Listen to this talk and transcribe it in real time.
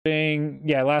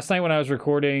Yeah, last night when I was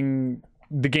recording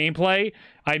the gameplay,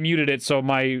 I muted it so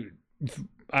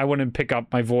I wouldn't pick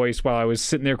up my voice while I was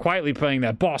sitting there quietly playing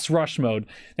that boss rush mode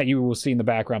that you will see in the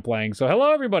background playing. So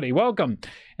hello everybody, welcome.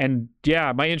 And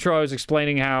yeah, my intro, I was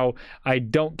explaining how I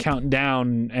don't count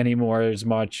down anymore as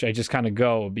much. I just kind of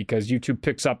go because YouTube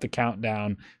picks up the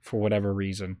countdown for whatever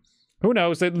reason. Who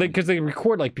knows? Because they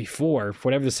record like before,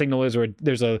 whatever the signal is, or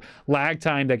there's a lag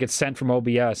time that gets sent from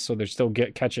OBS, so they're still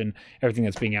catching everything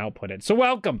that's being outputted. So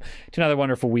welcome to another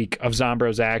wonderful week of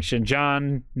Zombroz action.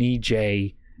 John,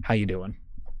 Jay, how you doing?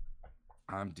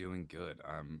 I'm doing good.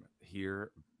 I'm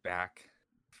here back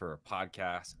for a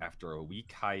podcast after a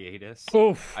week hiatus.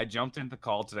 Oof. I jumped into the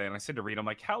call today and I said to Reed, I'm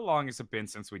like, how long has it been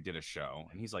since we did a show?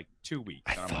 And he's like, 2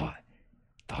 weeks. And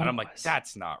I'm like,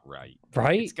 that's not right.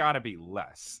 Right? It's got to be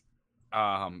less.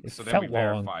 So then we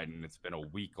verified, and it's been a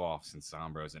week off since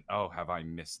Zombroz, and oh, have I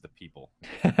missed the people?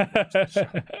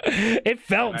 It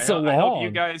felt so long. I hope you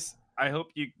guys.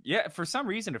 Yeah, for some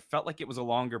reason it felt like it was a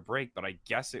longer break, but I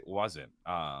guess it wasn't.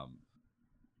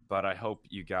 But I hope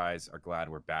you guys are glad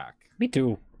we're back. Me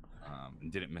too.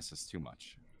 And didn't miss us too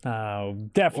much. Oh,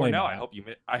 definitely. Or no, not.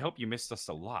 I hope you missed us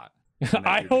a lot.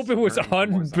 I hope it was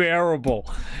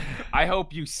unbearable. I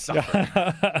hope you suffered.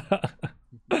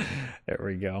 There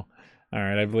we go. All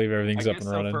right, I believe everything's up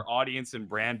and running. For audience and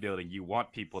brand building, you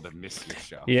want people to miss your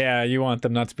show. Yeah, you want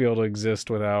them not to be able to exist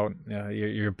without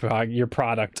your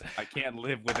product. I can't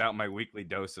live without my weekly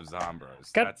dose of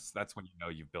Zombroz. That's when you know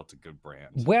you've built a good brand.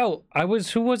 Well,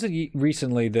 who was it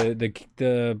recently?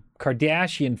 The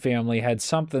Kardashian family had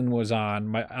something was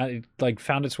on. I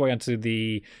found its way onto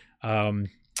the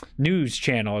news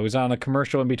channel. It was on a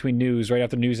commercial in between news right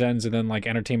after news ends, and then like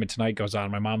Entertainment Tonight goes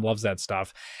on. My mom loves that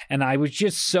stuff, and I was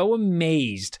just so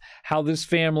amazed how this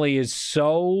family is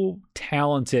so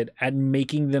talented at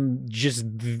making them just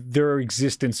their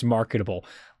existence marketable.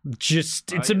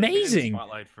 It's amazing.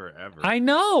 Spotlight forever. I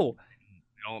know.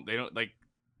 They don't like.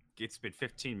 It's been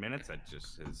 15 minutes. That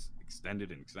just has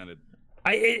extended and extended.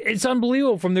 It's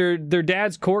unbelievable from their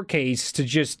dad's court case to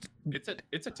just.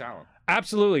 It's a talent.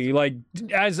 Absolutely. Like,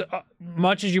 as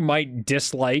much as you might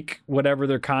dislike whatever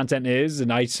their content is,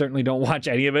 and I certainly don't watch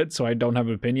any of it, so I don't have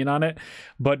an opinion on it,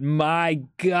 but my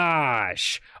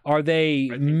gosh, are they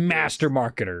master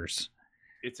marketers.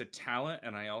 It's a talent,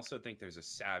 and I also think there's a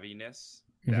savviness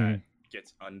that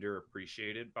gets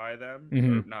underappreciated by them,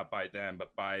 or not by them,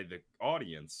 but by the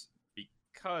audience,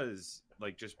 because,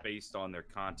 like, just based on their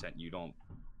content,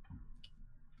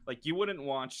 you wouldn't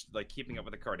watch Keeping Up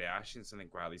with the Kardashians and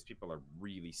think, wow, these people are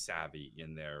really savvy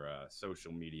in their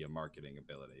social media marketing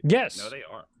ability. Yes. No, they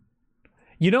are.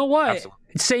 You know what? Absolutely.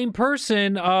 Same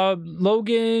person,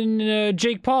 Logan,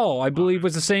 Jake Paul, I believe,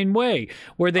 was the same way.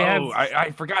 Where they have.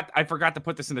 I forgot to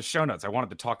put this in the show notes. I wanted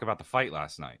to talk about the fight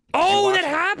last night. Oh, that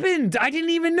happened! I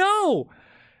didn't even know.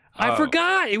 I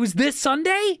forgot. It was this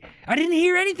Sunday. I didn't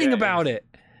hear anything about it.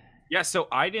 Yeah, so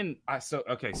I didn't.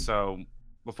 So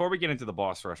before we get into the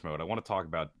boss rush mode, I want to talk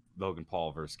about Logan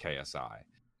Paul versus KSI,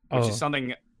 which is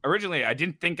something originally I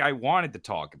didn't think I wanted to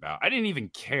talk about. I didn't even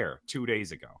care 2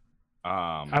 days ago.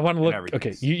 I want to look.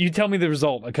 Okay, you tell me the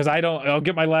result because I'll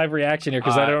get my live reaction here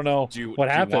because I don't know what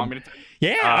happened. Want me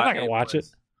to I'm not gonna watch it.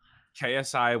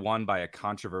 KSI won by a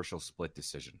controversial split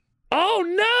decision.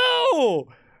 Oh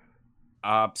no!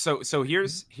 So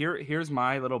here's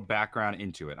my little background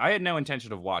into it. I had no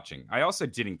intention of watching. I also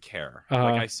didn't care.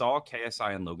 I saw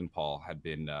KSI and Logan Paul had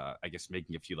been, I guess,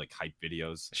 making a few hype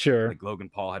videos. Sure. Like Logan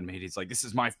Paul had made, he's like, this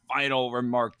is my final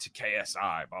remark to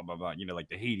KSI, blah blah blah.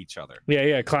 They hate each other.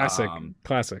 Yeah, classic,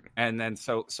 classic. And then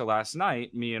so last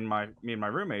night, me and my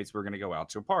roommates were gonna go out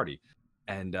to a party,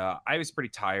 and I was pretty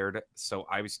tired, so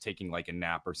I was taking a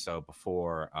nap or so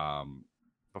before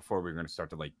we were going to start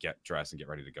to get dressed and get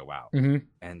ready to go out.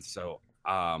 And so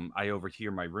I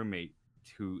overhear my roommate,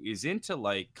 who is into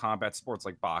combat sports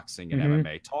like boxing and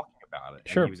MMA, talking about it.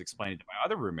 Sure. And he was explaining to my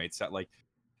other roommates that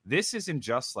this isn't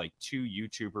just two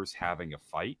YouTubers having a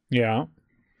fight. Yeah.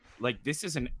 This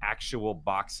is an actual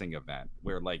boxing event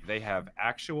where they have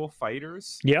actual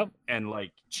fighters. Yep. And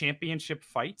championship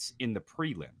fights in the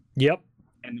prelim. Yep.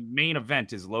 And the main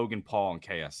event is Logan Paul and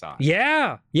KSI.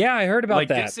 Yeah, I heard about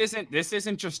that. This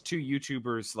isn't just two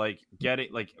YouTubers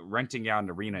renting out an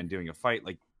arena and doing a fight.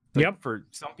 For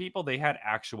some people, they had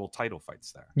actual title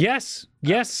fights there. Yes.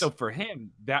 So for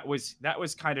him, that was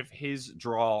kind of his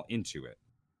draw into it.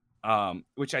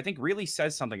 Which I think really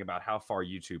says something about how far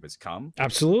YouTube has come.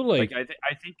 Absolutely.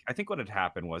 I think what had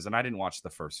happened was, and I didn't watch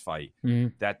the first fight,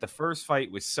 that the first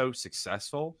fight was so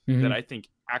successful that I think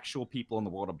actual people in the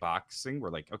world of boxing were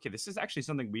like, okay, this is actually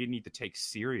something we need to take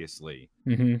seriously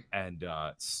and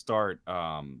start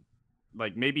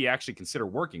like maybe actually consider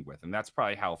working with, and that's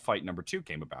probably how fight number 2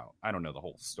 came about. I don't know the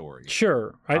whole story.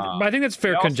 Sure, I think that's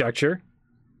fair conjecture.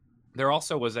 There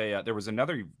also was a there was a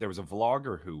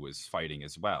vlogger who was fighting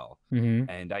as well,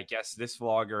 and I guess this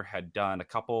vlogger had done a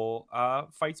couple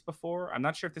fights before. I'm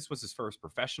not sure if this was his first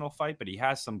professional fight, but he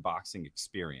has some boxing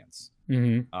experience.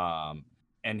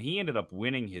 And he ended up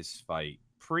winning his fight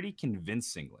pretty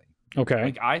convincingly. Okay,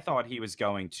 like I thought he was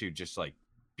going to just like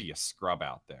be a scrub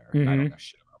out there. I don't know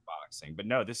shit about boxing, but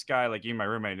no, this guy, like even my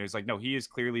roommate, is like, no, he is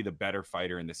clearly the better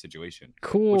fighter in this situation.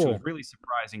 Cool, which was really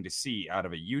surprising to see out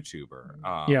of a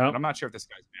YouTuber. Yeah, and I'm not sure if this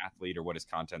guy's an athlete or what his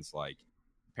content's like.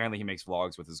 Apparently, he makes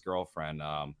vlogs with his girlfriend.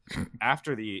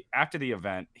 After the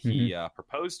event, he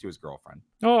proposed to his girlfriend.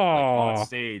 Oh, like, on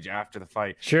stage after the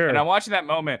fight. Sure. And I'm watching that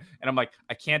moment, and I'm like,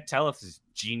 I can't tell if this is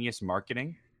genius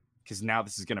marketing, because now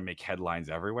this is going to make headlines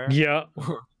everywhere. Yeah.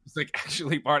 It's like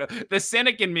actually part of the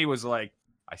cynic in me was like,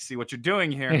 I see what you're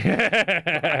doing here.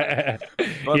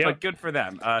 But good for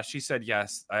them. She said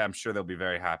yes. I'm sure they'll be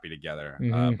very happy together.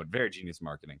 But very genius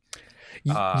marketing.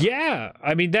 Yeah.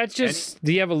 I mean, that's just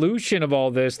the evolution of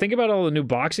all this. Think about all the new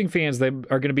boxing fans they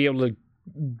are going to be able to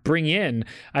bring in.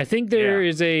 I think there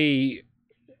is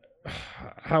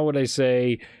how would I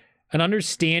say, an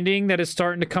understanding that is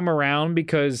starting to come around,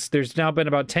 because there's now been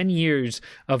about 10 years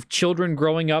of children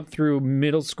growing up through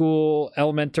middle school,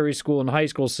 elementary school, and high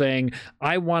school saying,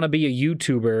 I want to be a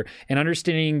YouTuber, and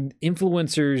understanding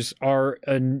influencers are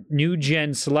a new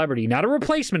gen celebrity, not a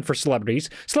replacement for celebrities.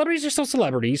 Celebrities are still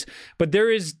celebrities, but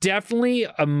there is definitely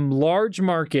a large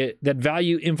market that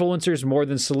value influencers more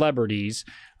than celebrities.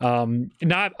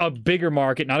 Not a bigger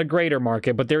market, not a greater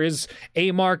market, but there is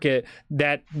a market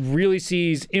that really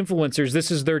sees influencers.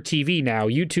 This is their TV now.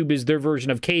 YouTube is their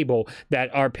version of cable that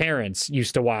our parents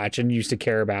used to watch and used to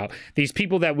care about. These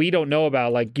people that we don't know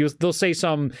about, like they'll say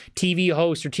some TV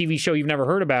host or TV show you've never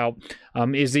heard about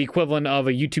is the equivalent of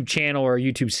a YouTube channel or a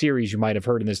YouTube series you might have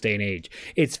heard in this day and age.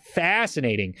 It's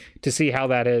fascinating to see how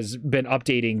that has been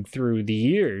updating through the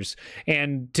years.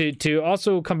 And to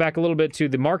also come back a little bit to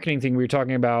the marketing thing we were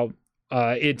talking about,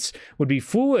 it would be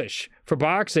foolish for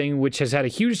boxing, which has had a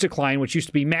huge decline, which used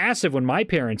to be massive when my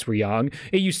parents were young.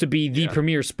 It used to be the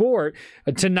premier sport,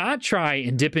 to not try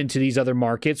and dip into these other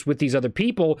markets with these other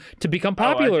people to become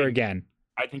popular again.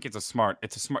 I think it's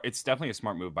definitely a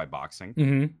smart move by boxing.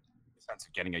 In the sense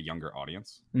of getting a younger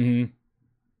audience.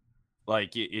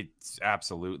 Like it's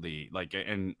absolutely like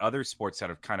in other sports that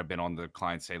have kind of been on the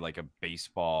decline, say like a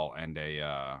baseball and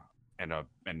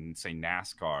and say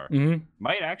NASCAR,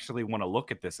 might actually want to look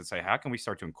at this and say, how can we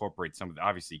start to incorporate some of the,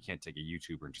 obviously you can't take a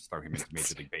YouTuber and just throw him into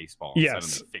Major League Baseball and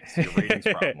fix your ratings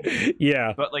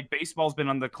problem. But like baseball's been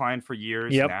on the decline for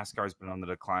years. NASCAR's been on the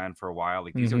decline for a while.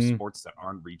 Like these are sports that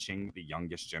aren't reaching the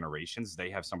youngest generations. They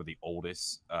have some of the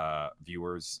oldest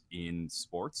viewers in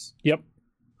sports.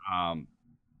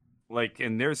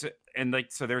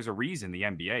 So there's a reason the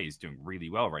NBA is doing really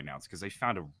well right now. It's because they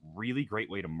found a really great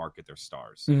way to market their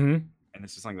stars. And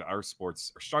this is something that our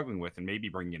sports are struggling with, and maybe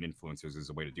bringing in influencers is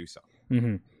a way to do so.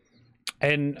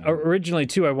 And originally,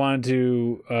 too, I wanted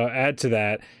to add to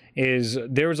that is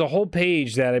there was a whole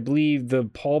page that I believe the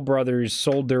Paul brothers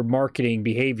sold their marketing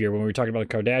behavior when we were talking about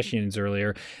the Kardashians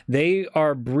earlier. They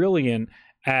are brilliant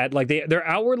at, like, they're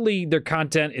outwardly, their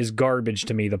content is garbage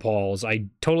to me, the Pauls. I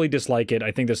totally dislike it.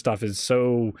 I think this stuff is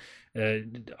so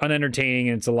unentertaining,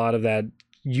 and it's a lot of that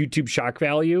YouTube shock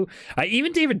value.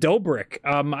 Even David Dobrik,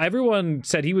 everyone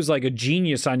said he was like a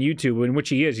genius on YouTube, in which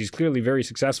he is. He's clearly very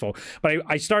successful. But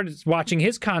I started watching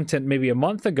his content maybe a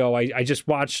month ago. I just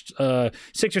watched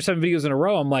 6 or 7 videos in a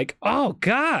row. I'm like, oh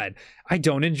God, I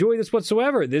don't enjoy this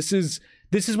whatsoever. This is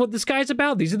what this guy's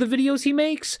about. These are the videos he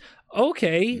makes.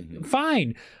 Okay,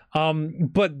 fine.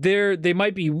 But they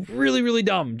might be really, really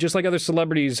dumb. Just like other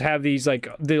celebrities have these, like,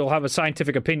 they'll have a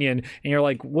scientific opinion, and you're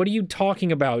like, what are you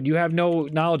talking about? You have no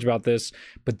knowledge about this.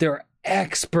 But they're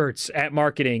experts at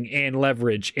marketing and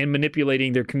leverage and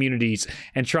manipulating their communities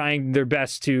and trying their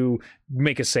best to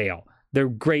make a sale. They're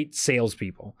great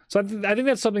salespeople. So I think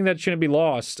that's something that shouldn't be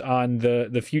lost on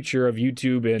the future of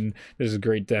YouTube. And there's a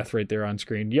great death right there on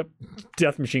screen. Yep,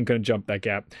 Death Machine couldn't jump that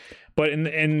gap. But in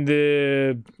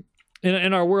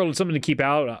our world, it's something to keep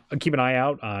an eye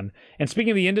out on. And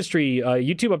speaking of the industry,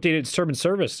 YouTube updated its term and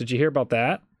service. Did you hear about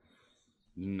that?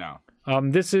 No.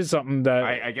 This is something that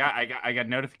I got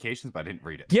notifications, but I didn't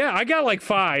read it. Yeah, I got like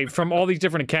 5 from all these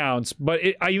different accounts, but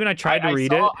I tried to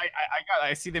read it.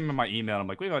 I see them in my email. I'm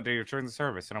like, we got to your terms of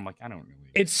service, and I'm like, I don't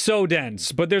really. It's so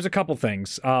dense, but there's a couple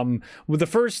things. With the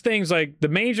first things, like the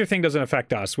major thing doesn't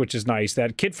affect us, which is nice.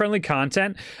 That kid-friendly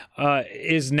content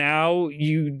is now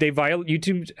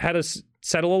YouTube had us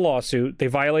settle a lawsuit. They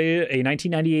violated a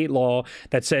 1998 law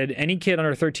that said any kid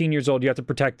under 13 years old, you have to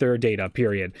protect their data,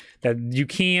 period. That you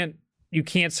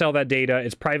can't sell that data.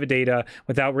 It's private data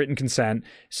without written consent.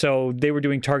 So they were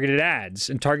doing targeted ads,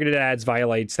 and targeted ads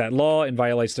violates that law and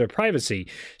violates their privacy.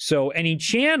 So any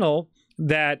channel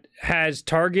that has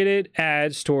targeted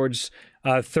ads towards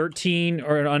 13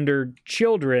 or under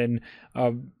children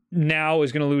now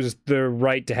is going to lose the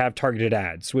right to have targeted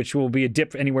ads, which will be a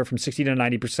dip anywhere from 60 to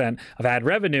 90% of ad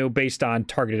revenue based on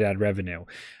targeted ad revenue.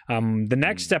 The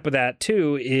next step of that,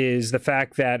 too, is the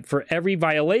fact that for every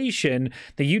violation,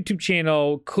 the YouTube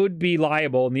channel could be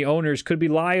liable and the owners could be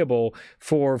liable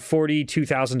for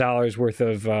 $42,000 worth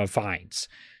of fines.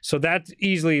 So that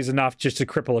easily is enough just to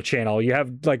cripple a channel. You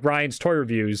have like Ryan's Toy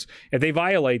Reviews. If they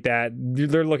violate that,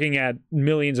 they're looking at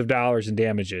millions of dollars in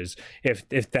damages.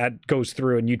 If that goes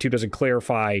through and YouTube doesn't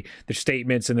clarify the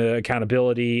statements and the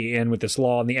accountability, and with this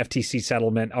law and the FTC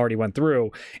settlement already went through,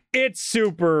 it's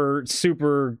super,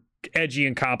 super edgy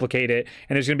and complicated,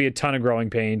 and there's going to be a ton of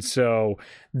growing pains. So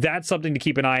that's something to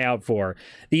keep an eye out for.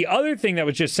 The other thing that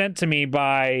was just sent to me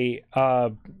by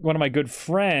one of my good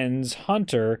friends,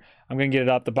 Hunter, I'm going to get it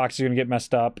up. The boxes are going to get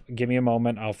messed up. Give me a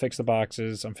moment. I'll fix the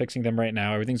boxes. I'm fixing them right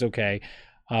now. Everything's okay.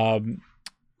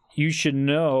 You should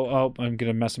know. Oh, I'm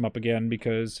going to mess them up again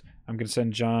because I'm going to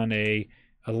send John a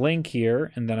link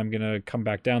here, and then I'm going to come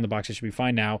back down. The boxes should be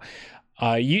fine now.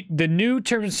 The new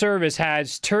term of service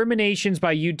has terminations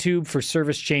by YouTube for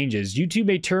service changes. YouTube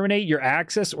may terminate your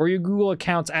access or your Google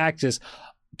account's access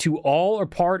to all or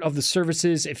part of the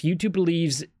services if YouTube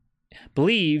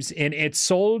believes in its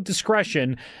sole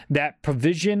discretion that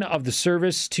provision of the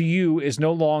service to you is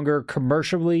no longer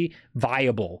commercially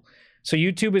viable. So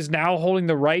YouTube is now holding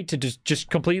the right to just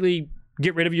completely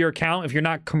get rid of your account if you're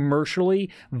not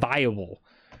commercially viable.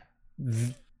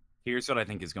 Here's what I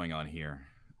think is going on here.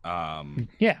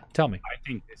 Yeah, tell me. I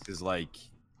think this is like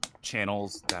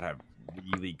channels that have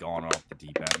really gone off the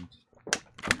deep end.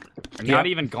 Or not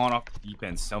even gone off the deep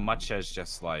end so much as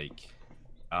just like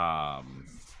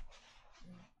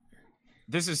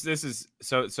this is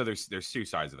so there's two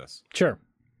sides of this. Sure.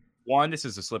 One, this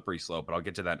is a slippery slope, but I'll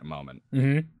get to that in a moment.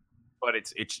 But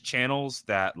it's channels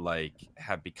that like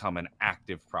have become an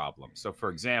active problem. So for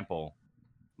example,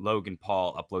 Logan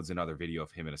Paul uploads another video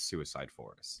of him in a suicide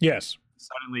forest. Yes.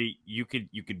 Suddenly you could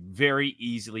very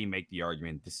easily make the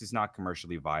argument this is not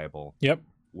commercially viable. Yep.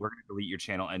 We're going to delete your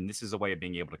channel, and this is a way of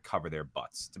being able to cover their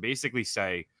butts, to basically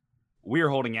say we are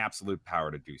holding absolute power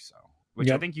to do so, which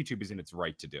I think YouTube is in its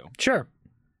right to do. Sure.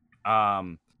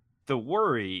 The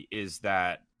worry is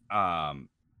that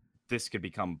this could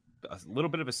become a little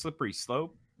bit of a slippery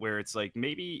slope where it's like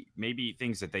maybe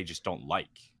things that they just don't like,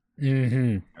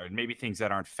 or maybe things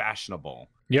that aren't fashionable.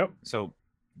 Yep. So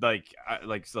like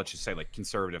let's just say like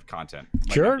conservative content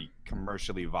might sure not be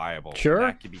commercially viable. Sure.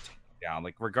 That could be taken down.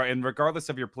 Like regardless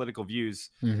of your political views,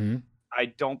 I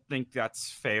don't think that's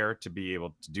fair to be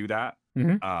able to do that.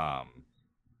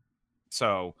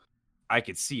 So I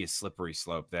could see a slippery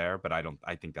slope there, but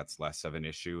I think that's less of an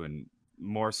issue, and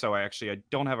more so I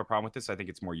don't have a problem with this. I think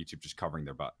it's more YouTube just covering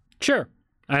their butt. Sure.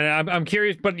 And I'm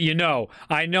curious, but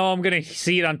I know I'm going to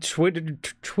see it on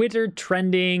Twitter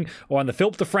trending, or on the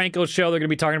Philip DeFranco show. They're going to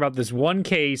be talking about this one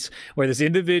case where this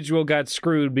individual got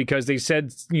screwed because they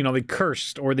said, they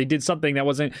cursed or they did something that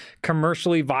wasn't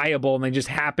commercially viable, and they just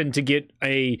happened to get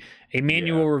a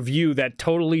manual review that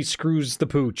totally screws the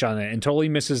pooch on it and totally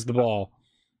misses the ball.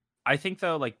 I think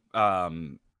though, like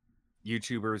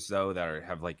YouTubers though that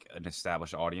have like an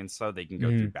established audience, though they can go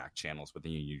through back channels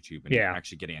within YouTube and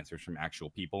actually get answers from actual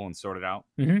people and sort it out.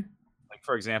 Like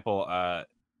for example,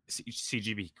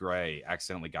 CGB Grey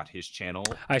accidentally got his channel.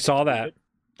 I saw that.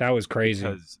 That was crazy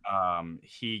because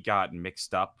he got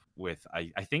mixed up with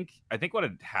I think what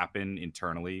had happened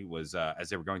internally was as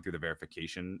they were going through the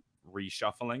verification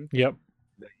reshuffling. Yep.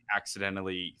 They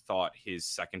accidentally thought his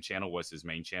second channel was his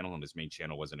main channel, and his main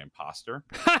channel was an imposter.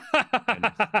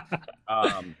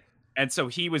 And so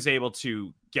he was able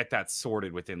to get that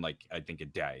sorted within like I think a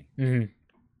day.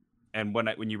 And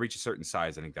when you reach a certain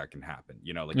size, I think that can happen.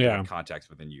 You have contacts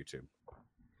within YouTube.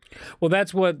 Well,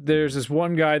 there's this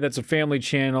one guy that's a family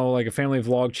channel, like a family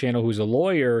vlog channel, who's a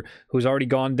lawyer who's already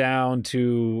gone down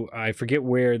to, I forget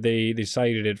where they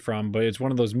cited it from, but it's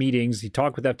one of those meetings. He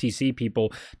talked with FTC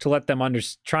people to let them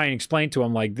try and explain to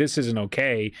him, like, this isn't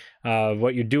okay.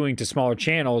 What you're doing to smaller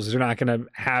channels is they're not going to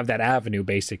have that avenue,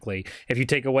 basically. If you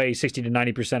take away 60 to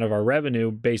 90% of our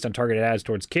revenue based on targeted ads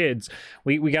towards kids,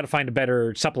 we got to find a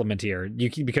better supplement here.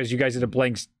 Because you guys did a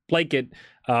blanket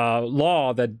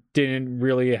law that didn't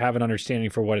really have an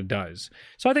understanding for what it does.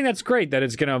 So I think that's great that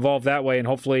it's going to evolve that way, and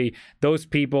hopefully those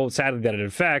people, sadly, that it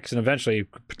affects and eventually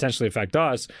potentially affect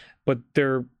us, but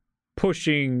they're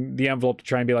pushing the envelope to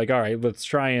try and be like, all right, let's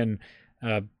try and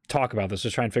talk about this.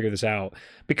 Let's try and figure this out.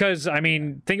 Because, I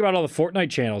mean, think about all the Fortnite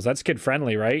channels. That's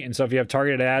kid-friendly, right? And so if you have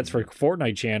targeted ads for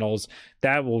Fortnite channels,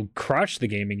 that will crush the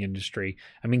gaming industry.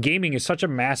 I mean, gaming is such a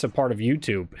massive part of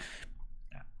YouTube.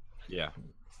 Yeah.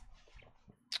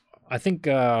 I think,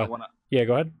 yeah,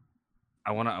 go ahead.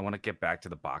 I want to get back to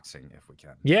the boxing if we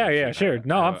can. Yeah, sure.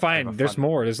 No, I'm fine. There's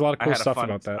more. There's a lot of cool stuff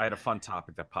about that. I had a fun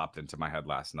topic that popped into my head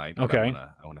last night. Okay.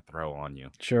 I want to throw on you.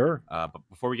 Sure. But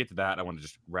before we get to that, I want to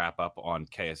just wrap up on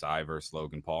KSI versus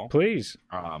Logan Paul. Please.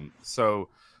 So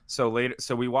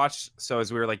we watched. So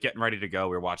as we were like getting ready to go,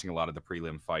 we were watching a lot of the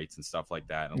prelim fights and stuff like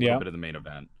that, and a little bit of the main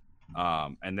event.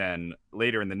 And then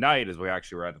later in the night, as we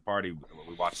actually were at the party,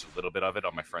 we watched a little bit of it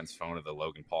on my friend's phone of the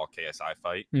Logan Paul KSI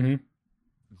fight. Mm-hmm.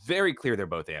 Very clear they're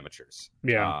both amateurs.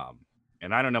 Yeah.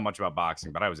 And I don't know much about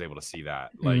boxing, but I was able to see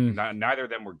that. Like, neither of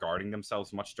them were guarding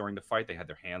themselves much during the fight. They had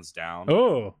their hands down.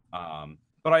 Oh.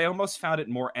 But I almost found it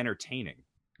more entertaining.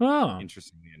 Oh.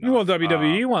 Interestingly enough. Well,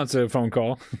 WWE wants a phone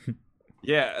call.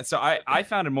 Yeah, so I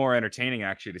found it more entertaining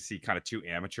actually to see kind of two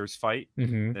amateurs fight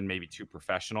than maybe two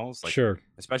professionals. Like, sure.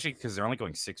 Especially because they're only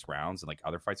going 6 rounds, and like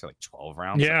other fights are like 12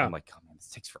 rounds. Yeah. So I'm like, come on, this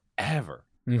takes forever.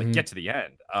 Like, get to the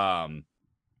end.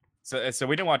 So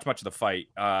we didn't watch much of the fight,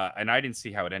 and I didn't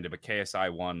see how it ended. But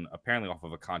KSI won apparently off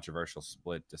of a controversial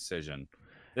split decision.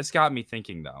 This got me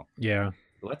thinking, though. Yeah.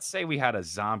 Let's say we had a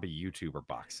zombie YouTuber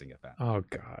boxing event. Oh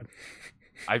God.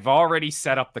 I've already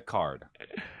set up the card.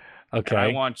 Okay. And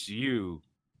I want you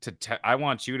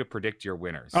to predict your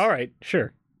winners. All right,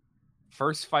 sure.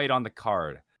 First fight on the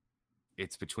card.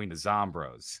 It's between the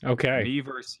Zombroz. Okay. Me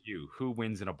versus you. Who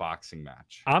wins in a boxing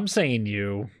match? I'm saying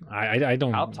you. I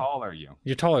don't. How tall are you?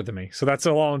 You're taller than me, so that's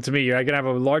alone to me. You're gonna have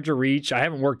a larger reach. I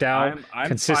haven't worked out I'm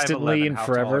consistently 5'11". in How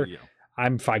forever. tall are you?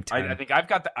 I'm 5'10". I think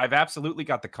I've absolutely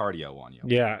got the cardio on you.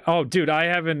 Yeah. Oh, dude, I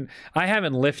haven't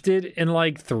lifted in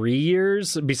like 3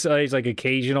 years. Besides like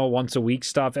occasional once a week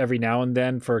stuff every now and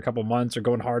then for a couple months, or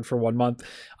going hard for 1 month.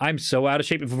 I'm so out of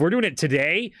shape. If we're doing it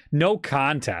today, no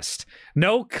contest.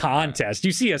 No contest.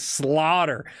 You see a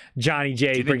slaughter, Johnny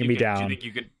J bringing me down. Do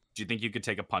you think you could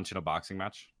take a punch in a boxing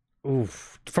match?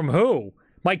 Oof. From who?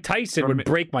 Mike Tyson would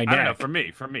break my neck. I don't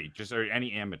know. For me, just or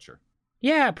any amateur.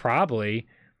 Yeah, probably.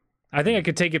 I think I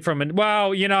could take it from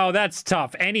well, that's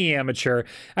tough. Any amateur.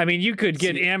 I mean, you could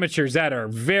get amateurs that are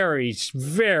very,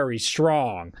 very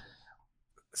strong.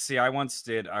 See, I once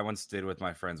did with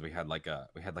my friends. We had like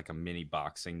a mini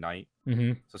boxing night.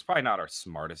 Mm-hmm. So it's probably not our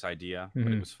smartest idea,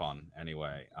 but it was fun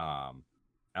anyway.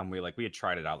 And we had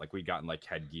tried it out. Like, we'd gotten like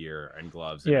headgear and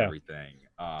gloves and everything.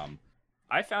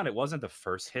 I found it wasn't the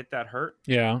first hit that hurt.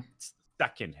 Yeah. It's the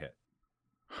second hit.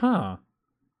 Huh.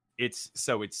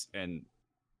 And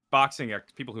boxing,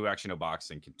 people who actually know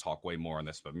boxing can talk way more on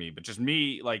this but me. But just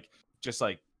me, just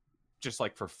like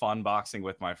for fun boxing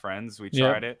with my friends, we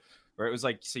tried it. Where it was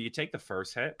like, so you take the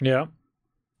first hit. Yeah.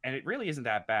 And it really isn't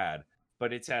that bad.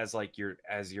 But it's as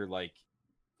you're like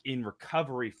in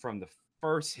recovery from the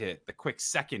first hit, the quick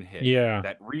second hit. Yeah.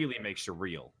 That really makes you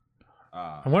real.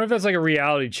 I wonder if that's like a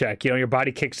reality check. Your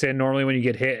body kicks in normally when you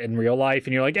get hit in real life,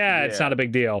 and you're like, it's not a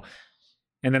big deal.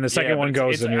 And then the second one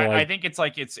goes, and you're like, I think it's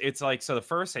like so the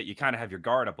first hit you kind of have your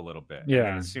guard up a little bit. Yeah.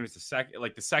 And as soon as the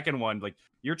second one, like,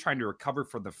 you're trying to recover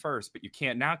from the first, but you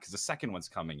can't now because the second one's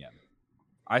coming in.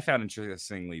 I found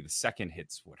interestingly the second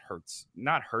hit's what hurts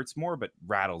more, but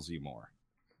rattles you more.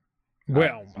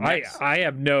 Well, I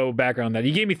have no background on that.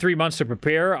 You gave me 3 months to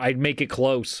prepare. I'd make it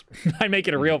close. I'd make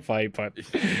it a real fight, but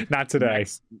not today.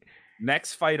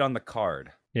 Next fight on the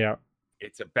card. Yeah.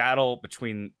 It's a battle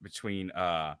between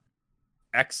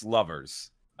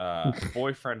ex-lovers,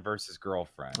 boyfriend versus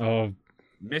girlfriend. Oh,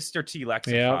 Mr. T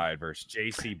Lexified versus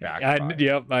JC Backfired.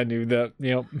 I knew that.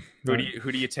 Yep.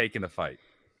 Who do you take in the fight?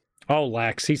 Oh,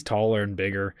 Lex, he's taller and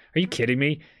bigger. Are you kidding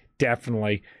me?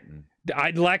 Definitely.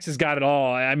 Lex has got it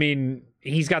all. I mean,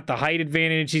 he's got the height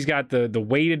advantage, he's got the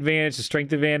weight advantage, the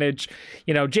strength advantage.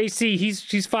 JC,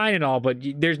 he's fine and all, but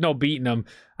there's no beating him.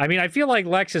 I mean, I feel like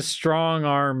Lex has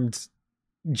strong-armed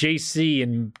JC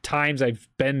in times I've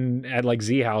been at like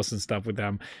Z House and stuff with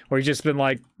them, where he's just been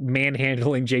like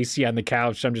manhandling JC on the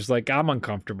couch. I'm just like, I'm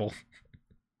uncomfortable.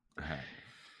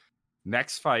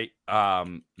 Next fight,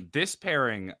 this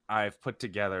pairing I've put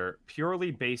together purely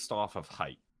based off of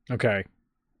height. Okay.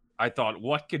 I thought,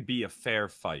 what could be a fair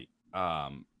fight?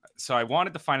 So I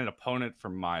wanted to find an opponent for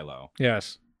Milo.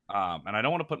 Yes. And I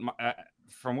don't want to put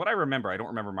from what I remember, I don't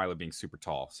remember Milo being super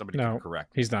tall. Somebody can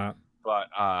correct me. He's not.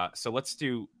 But so let's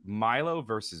do Milo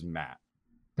versus Matt.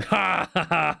 Who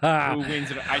Who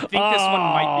wins it? I think this one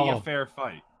might be a fair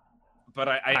fight. But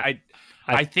I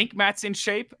think Matt's in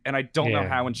shape, and I don't know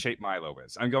how in shape Milo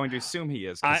is. I'm going to assume he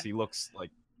is because he looks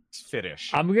like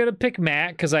fittish. I'm gonna pick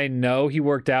Matt because I know he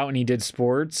worked out and he did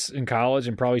sports in college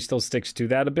and probably still sticks to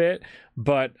that a bit.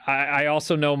 But I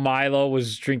also know Milo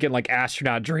was drinking like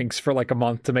astronaut drinks for like a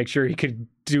month to make sure he could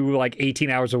do like 18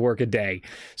 hours of work a day.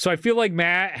 So I feel like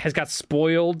Matt has got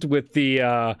spoiled with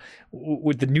the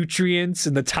nutrients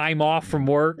and the time off from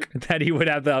work that he would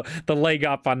have the leg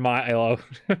up on Milo.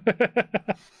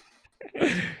 All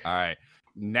right.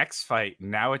 Next fight.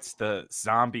 Now it's the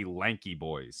zombie lanky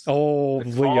boys. Oh,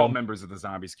 the tall Liam. members of the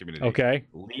zombies community. Okay.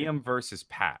 Liam versus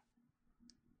Pat.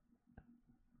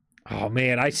 Oh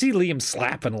man, I see Liam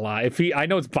slapping a lot. I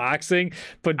know it's boxing,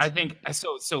 but I think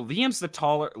so. So Liam's the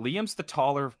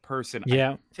taller person.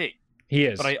 Yeah, I think he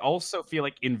is. But I also feel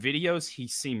like in videos he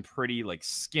seemed pretty like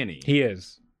skinny. He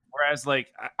is. Whereas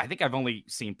like I think I've only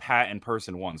seen Pat in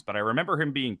person once, but I remember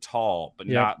him being tall, but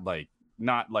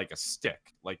not like a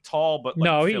stick, like tall, but like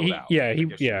no, filled out,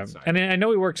 and I know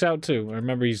he works out too. I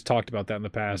remember he's talked about that in the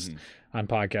past on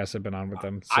podcasts I've been on with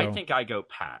him. So. I think I go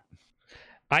Pat.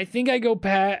 I think I go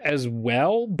Pat as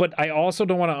well, but I also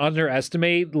don't want to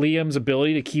underestimate Liam's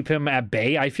ability to keep him at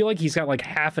bay. I feel like he's got like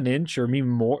half an inch or maybe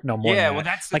more. No, more. Yeah, well,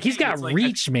 that's like he's got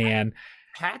reach, man.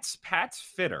 Pat's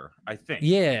fitter, I think.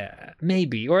 Yeah,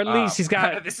 maybe, or at least he's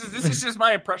got. This is just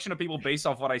my impression of people based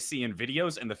off what I see in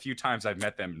videos and the few times I've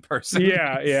met them in person.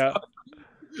 Yeah. So,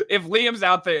 if Liam's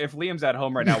out there, if Liam's at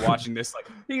home right now watching this, like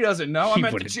he doesn't know, I'm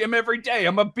at the gym every day.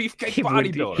 I'm a beefcake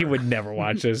bodybuilder. He would never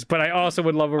watch this, but I also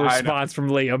would love a response from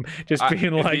Liam, just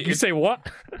being like, "You say what?"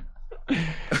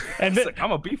 And like,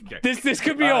 I'm a beefcake. This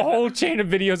could be a whole chain of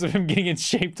videos of him getting in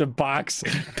shape to box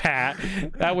Pat.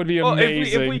 That would be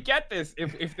amazing. If we get this,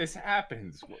 if this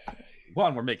happens,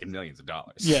 one, we're making millions of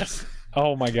dollars. Yes.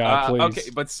 Oh my God, please. Okay,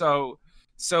 but so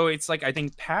it's like I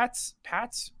think Pat's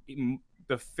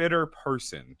the fitter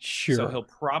person. Sure. So he'll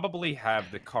probably have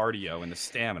the cardio and the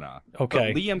stamina.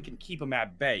 Okay. But Liam can keep him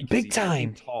at bay. Big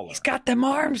time. He's got them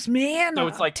arms, man. So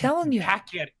it's like telling you.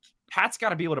 Pat's got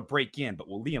to be able to break in, but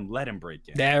will Liam let him break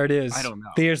in? There it is. I don't know.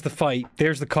 There's the fight.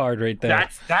 There's the card right there.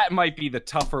 That might be the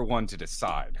tougher one to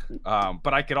decide.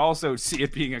 But I could also see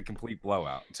it being a complete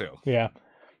blowout too. Yeah.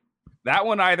 That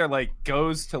one either like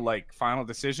goes to like final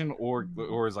decision or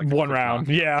is like one round.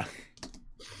 Yeah.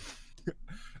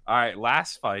 All right,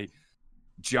 last fight.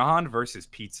 John versus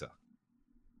Pizza.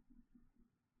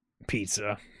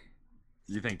 Pizza.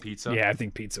 You think Pizza? Yeah, I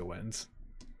think Pizza wins.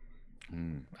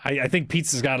 I think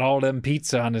Pizza's got all them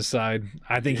pizza on his side.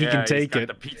 I think he can take it.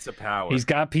 The pizza power. He's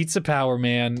got pizza power,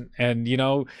 man. And you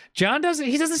know, John doesn't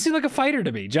seem like a fighter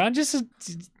to me. John just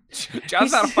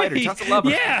John's not a fighter. John's a lover.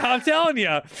 Yeah, I'm telling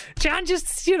you. John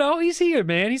just, he's here,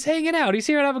 man. He's hanging out. He's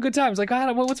here to have a good time. It's like,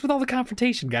 what's with all the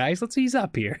confrontation, guys? Let's ease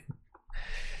up here.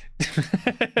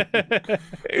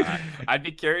 I'd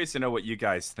be curious to know what you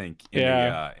guys think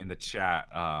in the chat.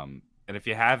 And if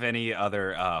you have any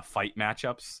other fight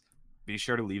matchups, be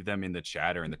sure to leave them in the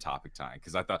chat or in the topic time.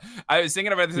 Because I was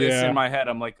thinking about this in my head.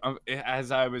 I'm like,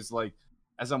 as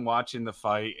I'm watching the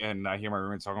fight and I hear my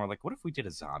roommate talking, I'm like, what if we did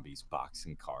a zombies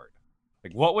boxing card?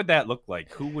 Like, what would that look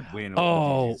like? Who would win?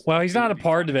 Oh, well, he's not a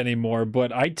part of it anymore,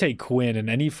 but I'd take Quinn in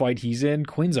any fight he's in.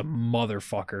 Quinn's a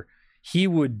motherfucker. He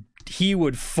would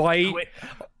fight.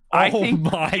 My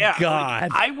God.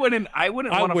 I wouldn't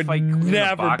want to fight Quinn.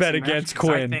 Never bet against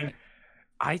Quinn.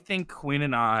 I think Quinn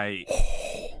and I.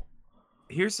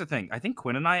 Here's the thing. I think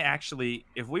Quinn and I actually,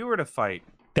 if we were to fight,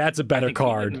 that's a better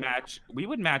card. We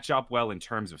would match up well in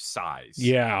terms of size.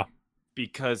 Yeah.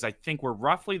 Because I think we're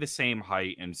roughly the same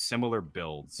height and similar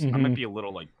builds. I might be a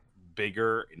little like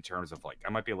bigger in terms of like I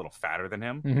might be a little fatter than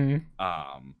him.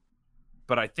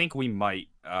 But I think we might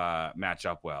match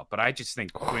up well. But I just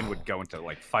think Quinn would go into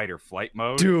like fight or flight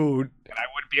mode, dude. And I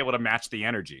wouldn't be able to match the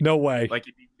energy. No way. Like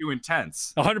it'd be too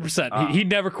intense. 100%. He'd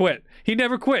never quit. He'd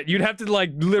never quit. You'd have to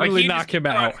like literally knock him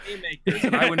out.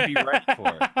 And I wouldn't be ready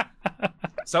for it.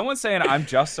 Someone's saying I'm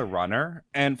just a runner,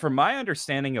 and from my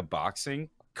understanding of boxing,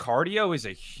 cardio is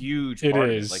a huge part.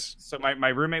 It is. Like, so my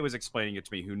roommate was explaining it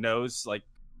to me, who knows like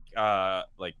I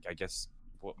guess.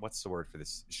 What's the word for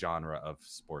this genre of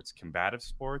sports? Combative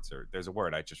sports, or there's a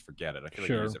word, I just forget it. I feel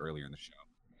like I used it earlier in the show.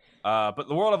 But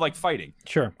the world of like fighting.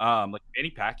 Sure. Like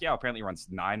Manny Pacquiao apparently runs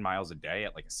 9 miles a day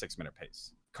at like a 6-minute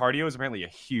pace. Cardio is apparently a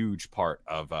huge part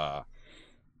of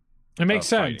it makes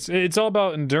sense. Fighting. It's all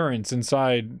about endurance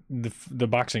inside the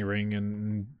boxing ring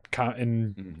and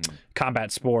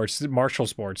combat sports, martial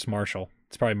sports.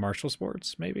 It's probably martial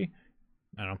sports, maybe.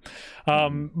 I don't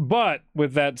know. But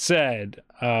with that said,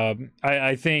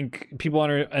 I think people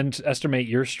underestimate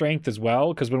your strength as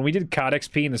well, because when we did COD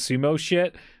XP and the sumo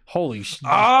shit, holy shit.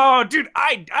 Oh, dude,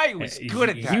 I was good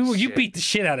at that. You beat the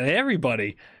shit out of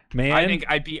everybody, man. I think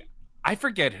I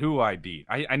forget who I beat.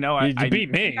 I know you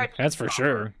beat me. That's for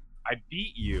sure. I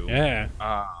beat you. Yeah.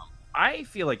 I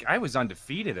feel like I was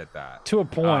undefeated at that. To a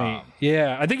point.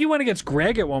 Yeah. I think you went against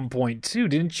Greg at one point too,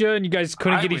 didn't you? And you guys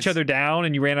couldn't get each other down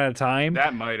and you ran out of time.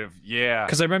 That might have, yeah.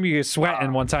 Because I remember you guys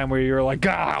sweating one time where you were like,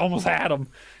 God, I almost had him.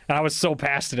 And I was so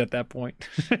past it at that point.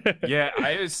 Yeah,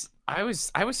 I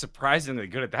was surprisingly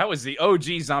good at that. That was the OG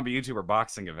zombie YouTuber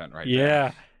boxing event right there.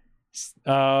 Yeah.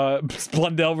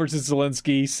 Blundell versus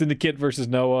Zelensky, Syndicate versus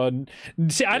Noah.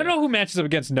 See, I don't know who matches up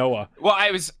against Noah. Well,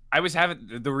 I was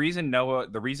having the reason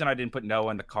I didn't put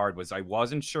Noah in the card was I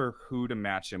wasn't sure who to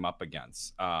match him up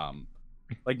against.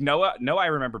 Like Noah, I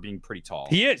remember being pretty tall.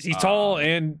 He is. He's tall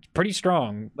and pretty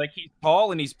strong. Like he's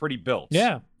tall and he's pretty built.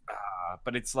 Yeah.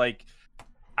 But it's like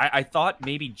I thought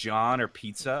maybe John or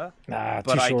Pizza.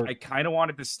 But I kind of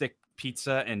wanted to stick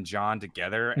Pizza and John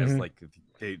together as like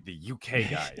the UK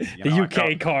guys. The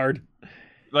UK card.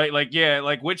 Like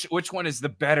which one is the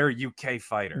better UK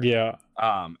fighter? Yeah.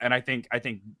 And I think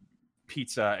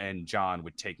Pizza and John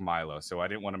would take Milo, so I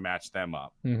didn't want to match them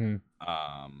up.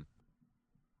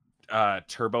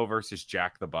 Turbo versus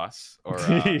Jack the Bus, or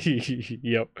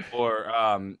yep.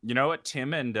 Or you know what?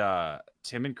 Tim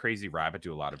and Crazy Rabbit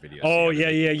do a lot of videos. Oh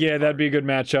yeah. That'd be a good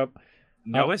matchup.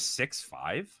 Noah's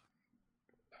 6'5".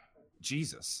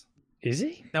 Jesus. Is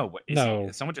he? No. No.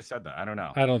 Someone just said that. I don't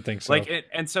know. I don't think so.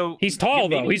 And so he's tall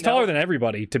though. He's taller than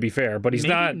everybody, to be fair. But he's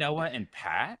not. Noah and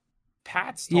Pat.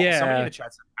 Pat's tall. Yeah. Somebody in the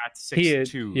chat said Pat's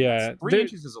 6'2". Yeah. 3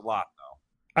 inches is a lot though.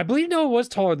 I believe Noah was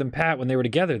taller than Pat when they were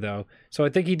together, though. So I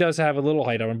think he does have a little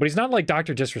height on him. But he's not like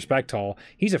Dr. Disrespect tall.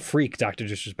 He's a freak, Dr.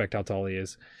 Disrespect, how tall he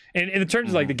is. And in terms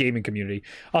of like the gaming community.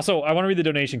 Also, I want to read the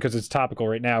donation because it's topical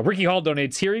right now. Ricky Hall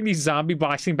donates, hearing these zombie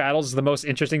boxing battles is the most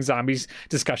interesting zombies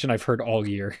discussion I've heard all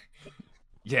year.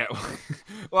 Yeah.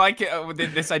 Well,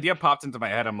 this idea popped into my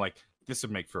head. I'm like, this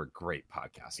would make for a great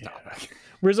podcast topic. Yeah.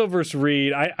 Rizzo versus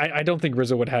Reed. I don't think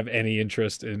Rizzo would have any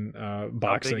interest in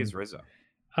boxing. How big is Rizzo?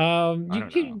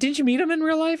 Didn't you meet him in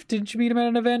real life? Didn't you meet him at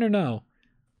an event or no?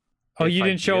 Oh, you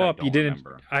didn't show up. You didn't.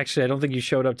 Remember. Actually, I don't think you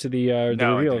showed up to the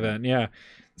reveal event. Yeah.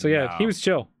 So yeah, he was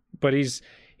chill, but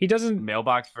he doesn't.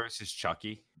 Mailbox versus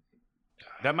Chucky.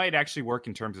 That might actually work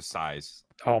in terms of size.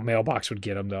 Oh, Mailbox would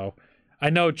get him though. I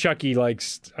know Chucky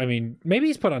likes. I mean, maybe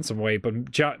he's put on some weight,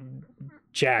 but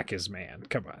Jack is, man.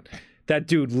 Come on. That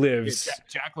dude lives. Yeah,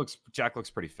 Jack looks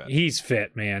pretty fit. He's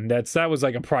fit, man. That was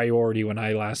like a priority when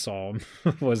I last saw him.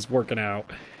 Was working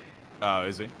out.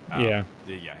 Is he? Yeah.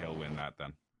 Yeah, he'll win that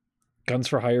then. Guns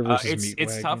for Hire versus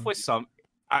it's tough with some.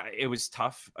 It was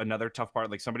tough. Another tough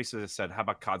part, like somebody said, how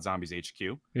about COD Zombies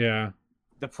HQ? Yeah.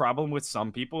 The problem with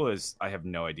some people is I have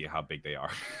no idea how big they are.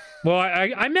 Well,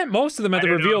 I met most of them at the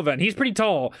reveal event. He's pretty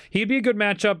tall. He'd be a good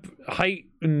matchup height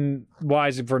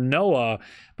wise for Noah,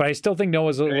 but I still think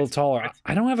Noah's a little taller.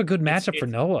 I don't have a good matchup for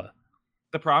Noah.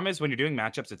 The problem is when you're doing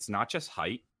matchups, it's not just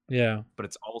height. Yeah. But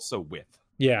it's also width.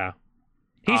 Yeah.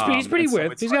 He's pretty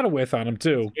width. He's got a width on him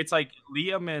too. It's like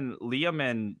Liam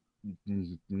and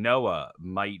Noah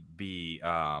might be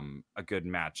a good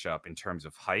matchup in terms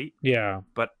of height. Yeah.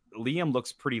 But Liam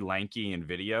looks pretty lanky in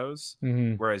videos,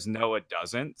 whereas Noah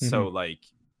doesn't. So like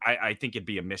I think it'd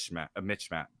be a mismatch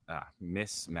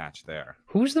there.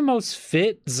 Who's the most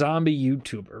fit zombie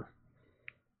YouTuber?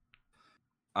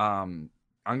 I'm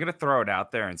gonna throw it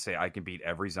out there and say I can beat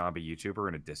every zombie YouTuber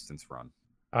in a distance run.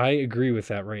 I agree with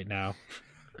that right now.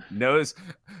 All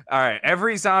right,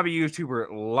 every zombie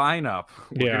YouTuber line up.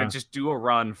 We're gonna just do a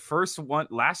run.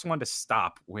 Last one to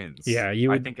stop wins. Yeah,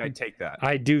 I think I'd take that.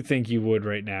 I do think you would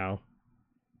right now.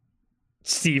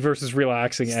 Steve versus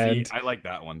Relaxing End. I like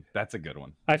that one. That's a good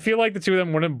one. I feel like the two of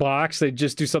them wouldn't box. They'd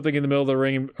just do something in the middle of the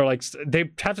ring, or like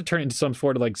they have to turn it into some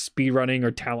sort of like speed running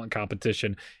or talent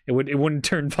competition. It wouldn't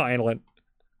turn violent.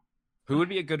 Who would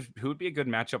be a good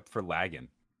matchup for Laggin?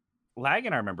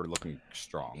 Laggin, I remember looking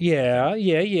strong. Yeah.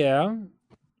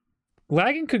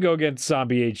 Laggin could go against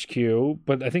Zombie HQ,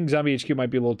 but I think Zombie HQ might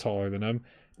be a little taller than him.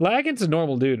 Laggin's a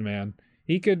normal dude, man.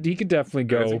 He could definitely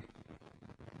go.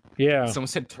 Yeah. Someone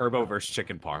said Turbo versus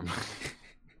Chicken Parm.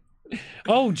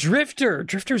 Oh, Drifter.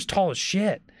 Drifter's tall as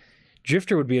shit.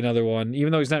 Drifter would be another one.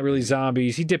 Even though he's not really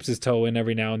zombies, he dips his toe in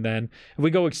every now and then. If we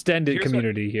go extended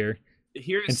community here.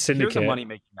 Here's a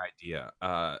money-making idea.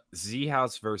 Z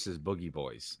House versus Boogie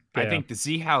Boys. Yeah. I think the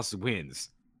Z House wins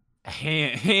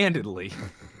handedly.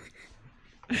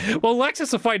 Well,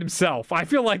 Lexus will fight himself. I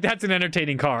feel like that's an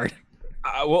entertaining card.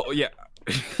 Well, yeah.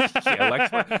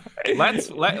 Yeah,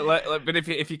 but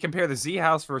if you compare the Z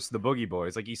House versus the Boogie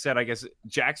Boys, like you said, I guess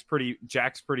Jack's pretty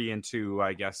into,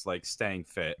 I guess, like staying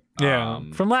fit. Yeah,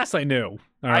 from last I knew.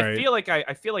 I feel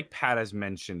like Pat has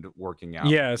mentioned working out.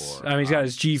 Yes, before. I mean he's got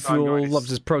his G Fuel, loves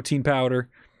his protein powder.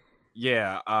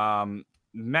 Yeah,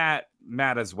 Matt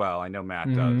as well. I know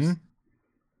Matt does.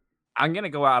 I'm gonna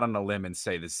go out on a limb and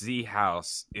say the Z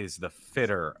House is the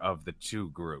fitter of the two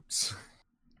groups.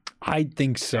 I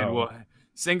think so. And will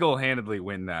single-handedly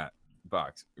win that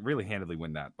handedly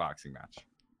win that boxing match.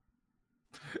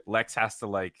 Lex just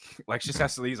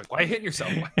has to leave. He's like, why hitting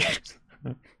yourself?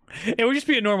 It would just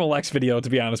be a normal Lex video, to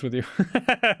be honest with you.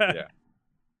 Yeah.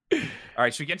 All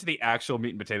right, should we get to the actual meat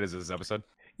and potatoes of this episode?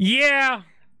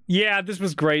 Yeah, this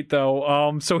was great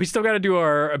though. So we still got to do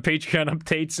our Patreon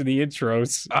updates and the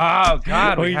intros. Oh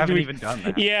God, we haven't even done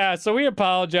that. Yeah, so we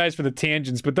apologize for the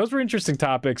tangents, but those were interesting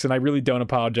topics, and I really don't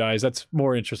apologize. That's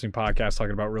more interesting podcast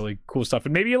talking about really cool stuff,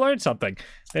 and maybe you learned something.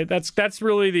 That's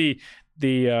really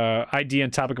the idea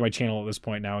and topic of my channel at this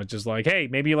point now. It's just like, hey,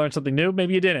 maybe you learned something new,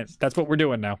 maybe you didn't. That's what we're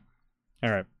doing now. All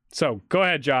right, so go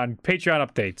ahead, John. Patreon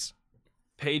updates.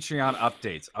 Patreon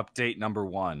updates. Update number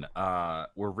 1.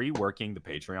 We're reworking the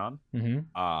Patreon.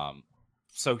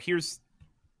 So here's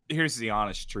the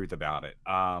honest truth about it.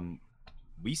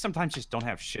 We sometimes just don't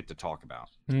have shit to talk about.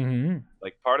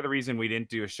 Like, part of the reason we didn't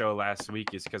do a show last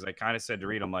week is because I kind of said to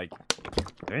Reed, I'm like,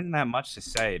 there isn't that much to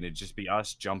say, and it'd just be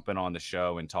us jumping on the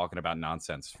show and talking about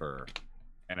nonsense for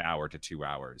an hour to 2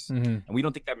 hours. And we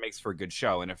don't think that makes for a good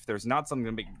show. And if there's not something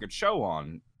to make a good show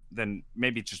on, then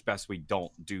maybe it's just best we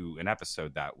don't do an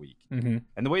episode that week. And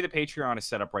the way the Patreon is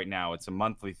set up right now, it's a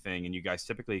monthly thing, and you guys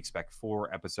typically expect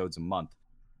 4 episodes a month.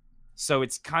 So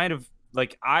it's kind of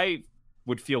like, I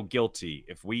would feel guilty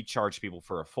if we charge people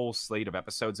for a full slate of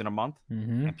episodes in a month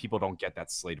and people don't get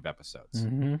that slate of episodes.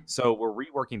 So we're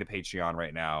reworking the Patreon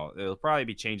right now. There'll probably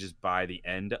be changes by the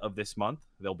end of this month.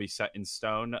 They'll be set in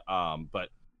stone. But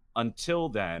until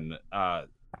then,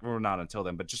 well, not until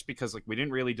then, but just because like we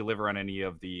didn't really deliver on any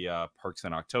of the perks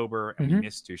in October, and we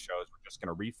missed 2 shows, we're just going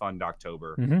to refund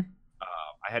October.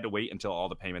 I had to wait until all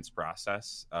the payments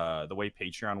process. The way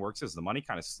Patreon works is the money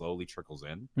kind of slowly trickles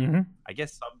in. I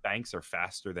guess some banks are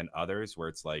faster than others, where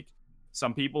it's like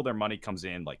some people, their money comes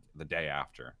in like the day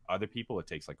after. Other people, it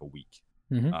takes like a week.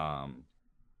 I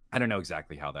don't know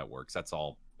exactly how that works. That's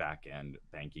all back end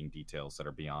banking details that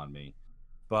are beyond me.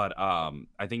 But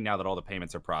I think now that all the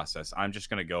payments are processed, I'm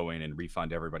just going to go in and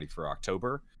refund everybody for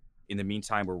October. In the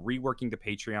meantime, we're reworking the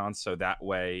Patreon so that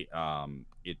way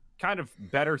it kind of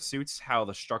better suits how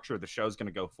the structure of the show is going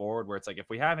to go forward, where it's like, if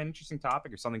we have an interesting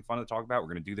topic or something fun to talk about, we're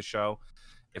going to do the show.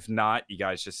 If not, you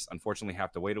guys just unfortunately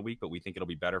have to wait a week, but we think it'll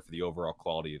be better for the overall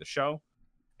quality of the show.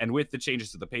 And with the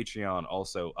changes to the Patreon,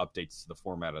 also updates to the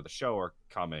format of the show are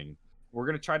coming. We're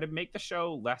going to try to make the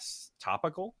show less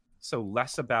topical. So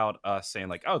less about us saying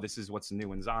like, oh, this is what's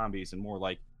new in zombies, and more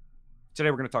like,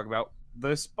 today we're going to talk about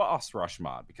this boss rush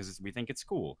mod because we think it's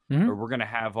cool. Or we're going to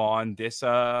have on this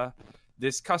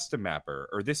this custom mapper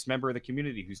or this member of the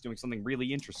community who's doing something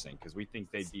really interesting because we think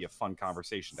they'd be a fun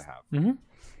conversation to have.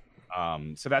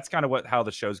 So that's kind of how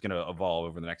the show's going to evolve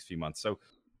over the next few months. So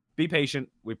be patient.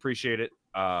 We appreciate it.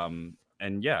 And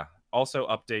yeah, also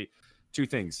update 2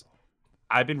 things.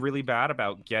 I've been really bad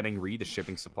about getting Reed the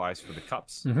shipping supplies for the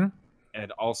cups.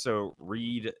 And also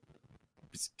Reed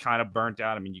is kind of burnt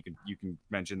out. I mean, you can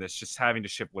mention this, just having to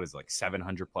ship, what is it, like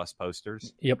 700 plus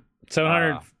posters? Yep.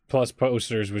 700 plus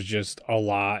posters was just a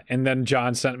lot. And then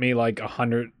John sent me like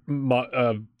 100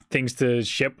 things to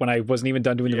ship when I wasn't even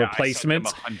done doing the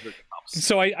replacements.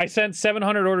 So I sent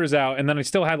 700 orders out, and then I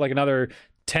still had like another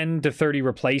 10 to 30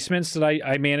 replacements that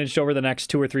I managed over the next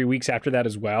 2 or 3 weeks after that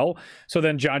as well. So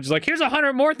then John's like, here's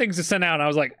 100 more things to send out. And I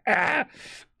was like,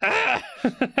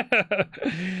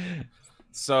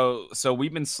 So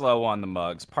we've been slow on the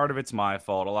mugs. Part of it's my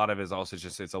fault. A lot of it is also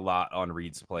just, it's a lot on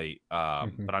Reed's plate.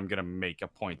 But I'm going to make a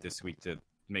point this week to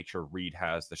make sure Reed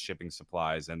has the shipping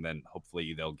supplies, and then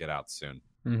hopefully they'll get out soon.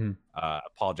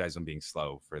 Apologize on being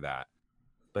slow for that.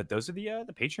 But those are the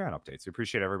Patreon updates. We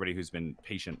appreciate everybody who's been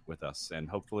patient with us, and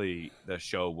hopefully the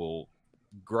show will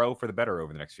grow for the better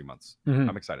over the next few months.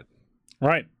 I'm excited.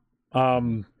 Right.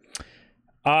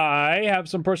 I have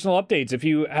some personal updates. If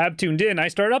you have tuned in, I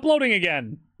started uploading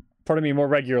again. Pardon me, more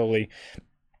regularly.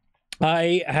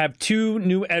 I have 2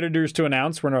 new editors to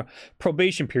announce. We're in a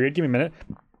probation period. Give me a minute.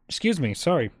 Excuse me.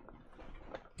 Sorry.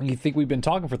 You think we've been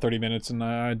talking for 30 minutes, and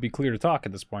I'd be clear to talk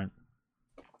at this point.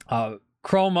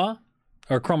 Chroma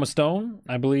or Chroma Stone,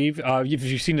 I believe. If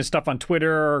you've seen his stuff on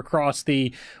Twitter or across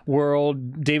the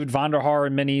world, David Vonderhaar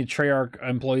and many Treyarch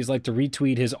employees like to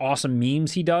retweet his awesome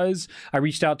memes he does. I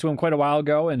reached out to him quite a while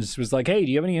ago and just was like, hey,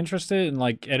 do you have any interest in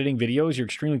like editing videos? You're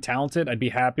extremely talented. I'd be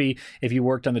happy if you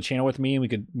worked on the channel with me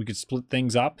and we could split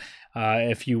things up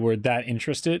if you were that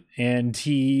interested. And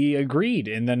he agreed.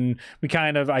 And then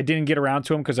I didn't get around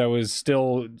to him because I was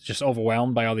still just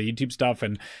overwhelmed by all the YouTube stuff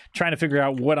and trying to figure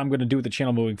out what I'm going to do with the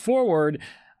channel moving forward.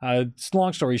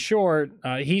 Long story short,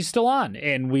 he's still on,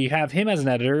 and we have him as an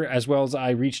editor, as well as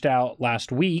I reached out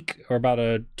last week, or about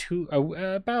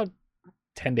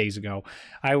 10 days ago.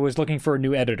 I was looking for a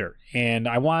new editor, and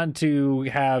I wanted to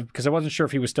have, because I wasn't sure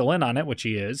if he was still in on it, which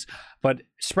he is, but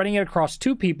spreading it across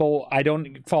 2 people, I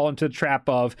don't fall into the trap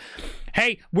of,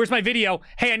 hey, where's my video?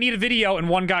 Hey, I need a video, and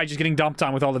one guy just getting dumped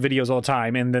on with all the videos all the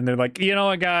time, and then they're like, you know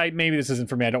what, guy, maybe this isn't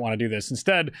for me, I don't want to do this.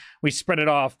 Instead, we spread it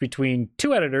off between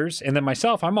 2 editors, and then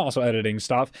myself, I'm also editing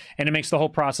stuff, and it makes the whole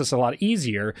process a lot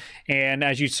easier. And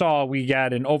as you saw, we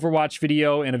got an Overwatch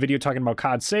video and a video talking about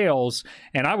COD sales,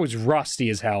 and I was rusty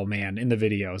as hell, man, in the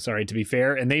videos, all right, to be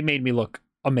fair, and they made me look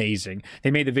amazing. They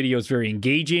made the videos very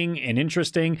engaging and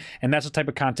interesting, and that's the type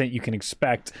of content you can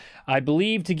expect. I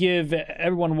believe, to give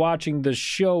everyone watching the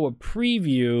show a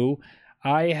preview,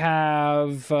 I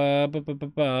have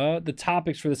the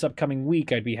topics for this upcoming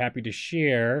week I'd be happy to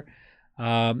share.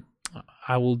 I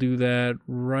will do that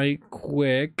right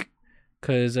quick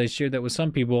because I shared that with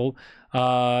some people.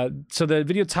 So the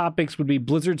video topics would be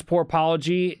Blizzard's poor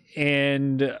apology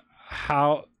and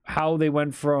how they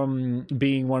went from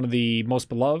being one of the most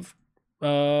beloved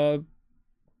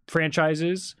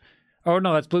franchises. Oh,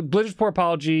 no, that's Blizzard's poor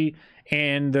apology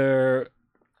and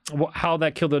how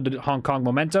that killed the Hong Kong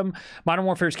momentum. Modern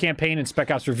Warfare's campaign and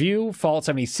Spec Ops review. Fallout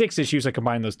 76 issues. I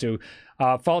combined those 2.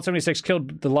 Fallout 76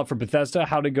 killed the love for Bethesda.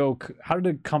 How did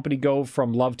the company go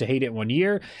from love to hate it in 1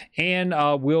 year? And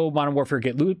will Modern Warfare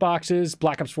get loot boxes?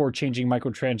 Black Ops 4 changing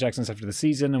microtransactions after the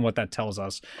season and what that tells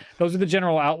us. Those are the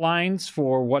general outlines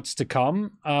for what's to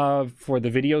come for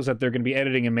the videos that they're going to be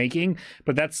editing and making.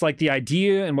 But that's like the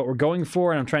idea and what we're going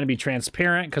for. And I'm trying to be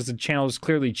transparent because the channel is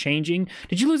clearly changing.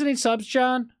 Did you lose any subs,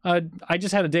 John? I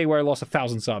just had a day where I lost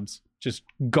 1,000 subs. Just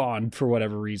gone for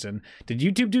whatever reason. Did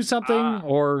YouTube do something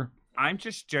or... I'm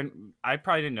just I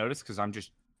probably didn't notice because I'm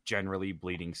just generally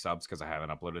bleeding subs because I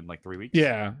haven't uploaded in like 3 weeks.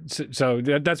 Yeah, so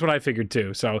that's what I figured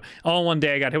too. So all in one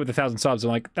day I got hit with 1,000 subs. I'm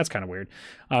like, that's kind of weird.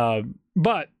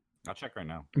 But I'll check right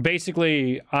now.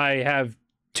 Basically, I have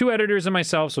 2 editors and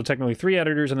myself, so technically 3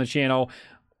 editors on the channel.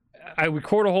 I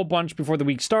record a whole bunch before the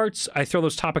week starts. I throw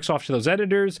those topics off to those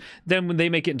editors. Then when they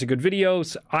make it into good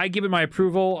videos, I give it my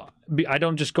approval. I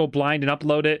don't just go blind and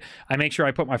upload it. I make sure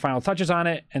I put my final touches on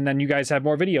it, and then you guys have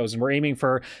more videos. And we're aiming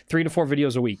for 3 to 4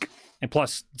 videos a week, and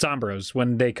plus Zombroz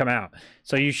when they come out.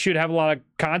 So you should have a lot of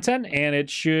content, and it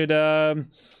should be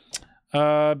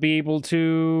able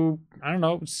to, I don't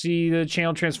know, see the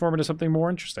channel transform into something more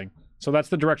interesting. So that's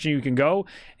the direction you can go.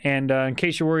 And in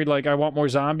case you're worried, like, I want more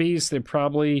zombies, they're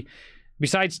probably,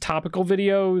 besides topical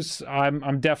videos,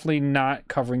 I'm definitely not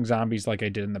covering zombies like I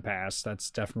did in the past.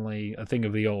 That's definitely a thing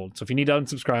of the old. So if you need to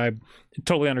unsubscribe,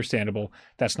 totally understandable.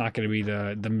 That's not going to be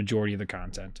the majority of the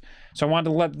content. So I wanted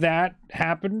to let that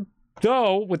happen.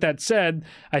 Though, with that said,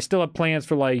 I still have plans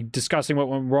for like discussing what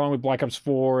went wrong with Black Ops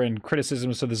 4 and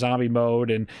criticisms to the zombie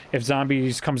mode, and if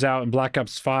Zombies comes out in Black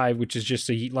Ops 5, which is just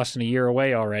less than a year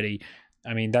away already.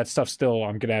 I mean, that stuff still,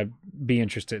 I'm going to be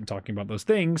interested in talking about those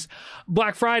things.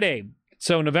 Black Friday.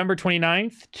 So November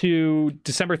 29th to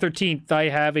December 13th, I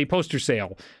have a poster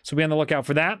sale. So be on the lookout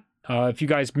for that. If you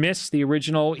guys missed the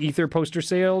original Ether poster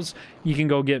sales, you can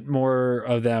go get more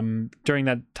of them during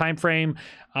that time frame.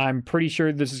 I'm pretty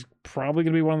sure this is probably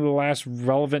going to be one of the last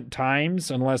relevant times,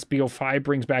 unless BO5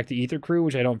 brings back the Ether crew,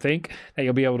 which I don't think, that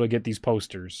you'll be able to get these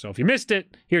posters. So if you missed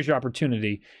it, here's your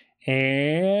opportunity.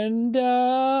 And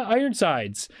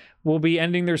Ironsides will be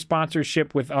ending their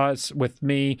sponsorship with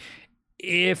me.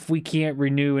 If we can't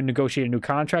renew and negotiate a new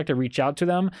contract, I reach out to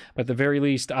them. But at the very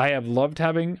least, I have loved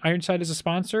having Ironside as a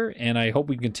sponsor, and I hope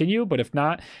we can continue. But if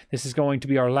not, this is going to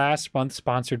be our last month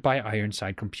sponsored by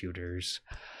Ironside Computers.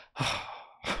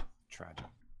 Tragic.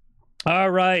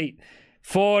 All right.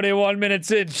 41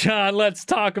 minutes in, John. Let's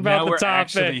talk about the topic. Now we're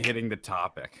actually hitting the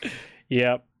topic.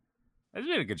 Yep. It's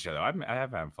been a good show, though. I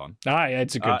have had fun.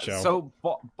 It's a good show. So,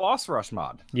 Boss Rush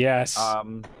mod. Yes.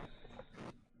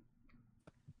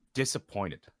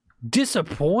 Disappointed.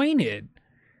 Disappointed?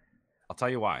 I'll tell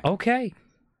you why. Okay.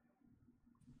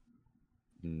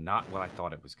 Not what I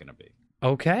thought it was going to be.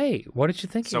 Okay. What did you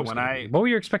think? So what were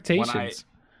your expectations?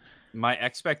 My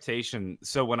expectation.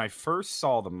 So when I first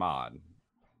saw the mod,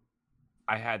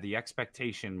 I had the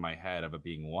expectation in my head of it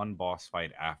being one boss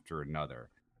fight after another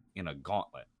in a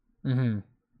gauntlet. Mm-hmm.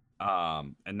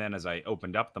 And then as I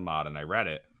opened up the mod and I read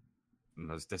it,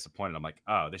 and I was disappointed. I'm like,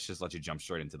 oh, this just lets you jump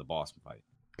straight into the boss fight.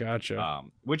 Gotcha.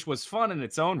 Which was fun in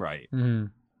its own right. Mm-hmm.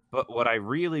 But what I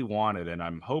really wanted, and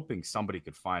I'm hoping somebody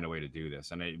could find a way to do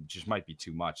this, and it just might be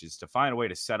too much, is to find a way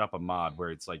to set up a mod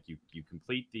where it's like you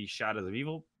complete the Shadows of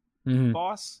Evil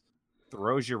boss,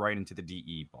 throws you right into the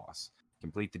DE boss.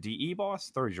 Complete the DE boss,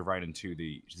 throws you right into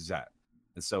the Zet,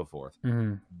 and so forth.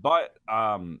 Mm-hmm. But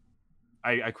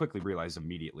I quickly realized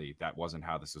immediately that wasn't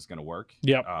how this was going to work.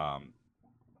 Yep.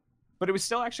 But it was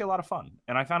still actually a lot of fun,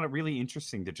 and I found it really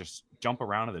interesting to just jump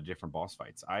around to the different boss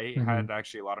fights. I had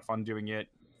actually a lot of fun doing it.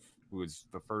 It was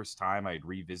the first time I'd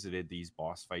revisited these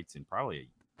boss fights in probably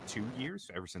 2 years,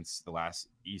 ever since the last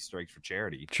Easter eggs for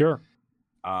charity. Sure.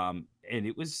 And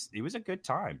it was a good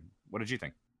time. What did you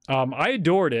think? I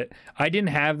adored it. I didn't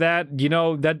have that. You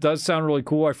know, that does sound really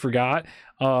cool. I forgot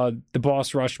the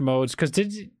boss rush modes, because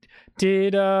did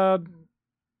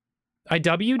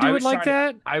IW do it like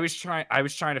that? I was trying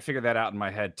to figure that out in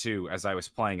my head too as I was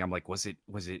playing. I'm like, was it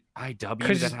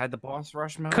IW that had the boss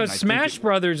rush mode? Because Smash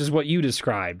Brothers is what you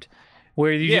described,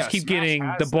 where you just keep Smash getting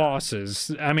the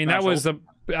bosses. I mean, that was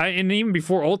and even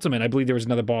before Ultimate, I believe there was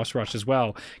another boss rush as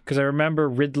well. Because I remember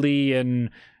Ridley and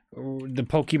the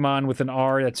Pokemon with an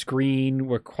R that's green,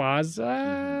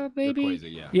 Rayquaza, maybe.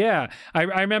 Rayquaza, yeah. I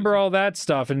remember all that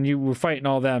stuff, and you were fighting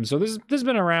all them. So this has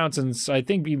been around since, I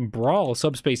think, even Brawl,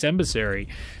 Subspace Emissary.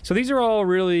 So these are all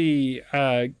really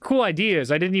cool ideas.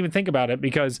 I didn't even think about it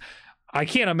because I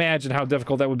can't imagine how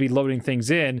difficult that would be loading things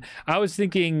in. I was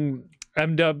thinking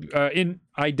in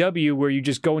IW, where you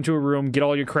just go into a room, get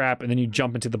all your crap, and then you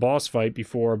jump into the boss fight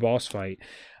before a boss fight.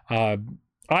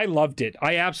 I loved it.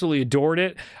 I absolutely adored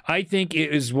it. I think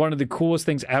it is one of the coolest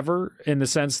things ever, in the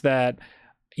sense that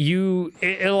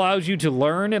it allows you to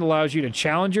learn. It allows you to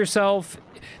challenge yourself.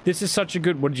 This is such a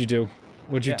good... What did you do?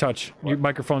 What did you touch? What? Your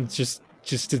microphone's just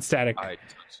did static. I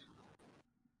touched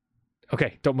it.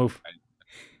 Okay, don't move.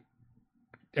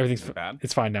 Everything's bad.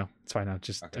 It's fine now. It's fine now.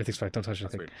 Just okay. Everything's fine. Don't touch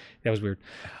anything. Weird. That was weird.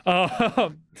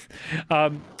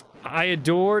 I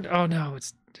adored... Oh, no,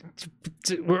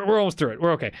 we're almost through it.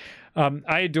 We're okay.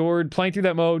 I adored playing through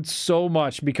that mode so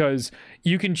much, because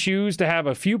you can choose to have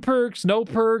a few perks, no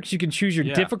perks. You can choose your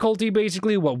difficulty,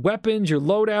 basically, what weapons, your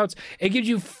loadouts. It gives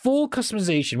you full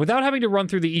customization without having to run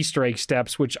through the Easter egg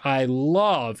steps, which I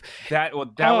love. That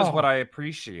was what I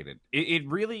appreciated. It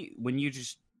really, when you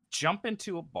just jump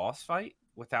into a boss fight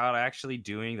without actually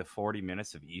doing the 40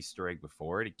 minutes of Easter egg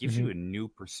before it gives you a new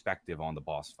perspective on the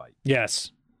boss fight.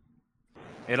 Yes.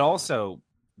 It also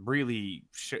really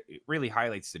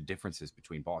highlights the differences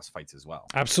between boss fights as well.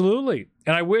 Absolutely.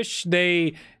 And I wish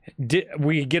we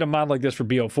could get a mod like this for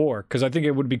BO4, because I think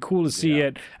it would be cool to see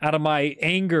it out of my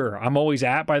anger I'm always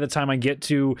at by the time I get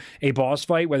to a boss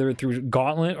fight, whether it's through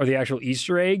Gauntlet or the actual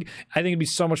Easter egg. I think it'd be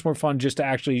so much more fun just to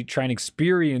actually try and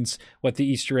experience what the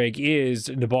Easter egg is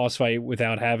in the boss fight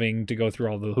without having to go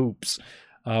through all the hoops.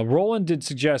 Roland did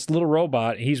suggest Little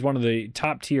Robot, he's one of the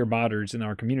top tier modders in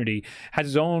our community, has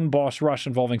his own boss rush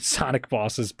involving Sonic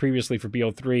bosses previously for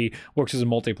BO3, works as a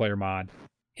multiplayer mod.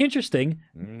 Interesting.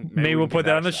 Maybe we'll put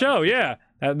that on the show. Yeah,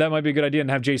 that might be a good idea,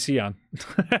 and have JC on.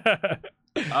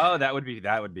 Oh, that would be a good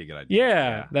idea.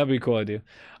 Yeah, that'd be a cool idea.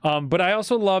 But I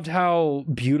also loved how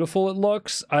beautiful it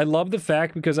looks. I love the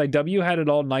fact, because IW had it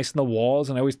all nice in the walls,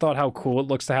 and I always thought how cool it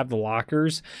looks to have the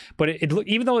lockers. But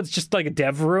even though it's just like a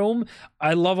dev room,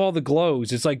 I love all the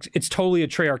glows. It's totally a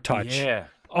Treyarch touch. Yeah.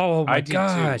 Oh my I did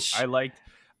gosh. Too.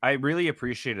 I really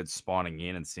appreciated spawning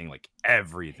in and seeing like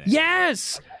everything.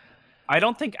 Yes. I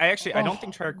don't think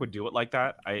Treyarch would do it like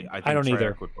that. I think don't Treyarch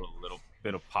either. would put a little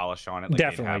bit of polish on it. Like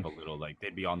Definitely. They'd have a little,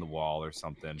 they'd be on the wall or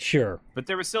something. Sure. But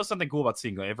there was still something cool about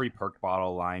seeing every perk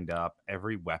bottle lined up,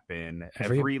 every weapon,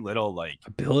 every little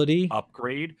ability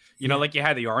upgrade. You know, like you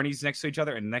had the Arnie's next to each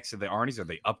other, and next to the Arnie's are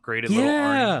the upgraded little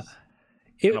Arnie's.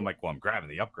 And I'm like, well, I'm grabbing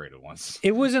the upgraded ones.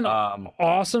 It was an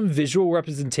awesome visual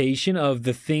representation of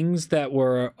the things that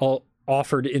were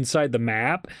offered inside the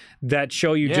map that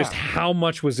show you just how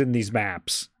much was in these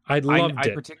maps. I loved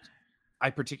it. I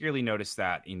particularly noticed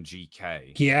that in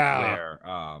GK. Yeah.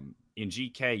 Where in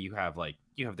GK you have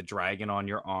the dragon on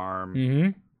your arm.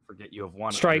 Mm-hmm. Forget you have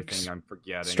one strikes. Other thing I'm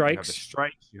forgetting. Strikes. You have the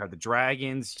strikes. You have the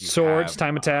dragons. Swords.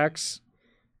 Time attacks.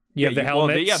 You have the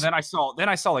helmets. Well, then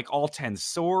I saw like all 10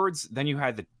 swords. Then you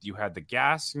had the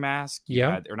gas mask.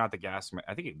 Or not the gas mask.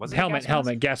 I think it was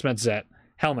helmet. Gas mask Zet.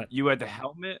 Helmet. You had the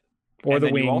helmet or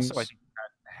the wings. You also, I think,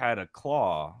 had a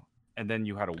claw. And then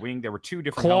you had a wing. There were two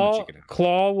different helmets you could have.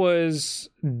 Claw was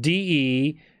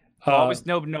DE. Oh, it was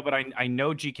no, but I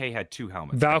know GK had 2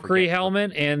 helmets. Valkyrie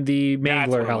helmet and the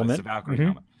Mangler helmet. The Valkyrie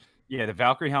helmet. Yeah, the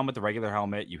Valkyrie helmet, the regular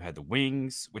helmet. You had the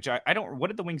wings, which I don't. What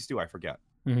did the wings do? I forget.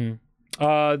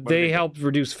 They helped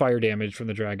reduce fire damage from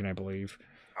the dragon, I believe.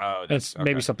 Oh, that's okay.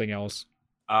 Maybe something else.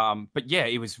 But yeah,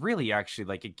 it was really actually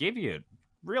like it gave you a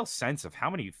real sense of how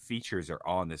many features are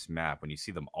on this map when you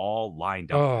see them all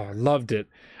lined up. Oh, I loved it.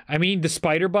 I mean, the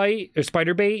spider bait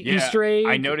Easter egg.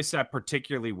 I noticed that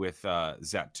particularly with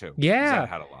Zet too. Yeah, Zet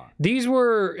had a lot.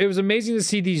 It was amazing to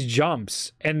see these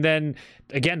jumps, and then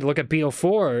again to look at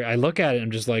BO4. I look at it, and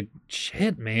I'm just like,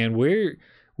 shit, man,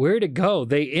 where to go?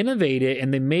 They innovated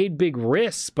and they made big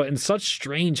risks, but in such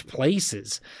strange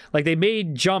places. Like they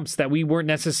made jumps that we weren't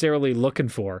necessarily looking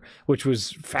for, which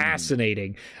was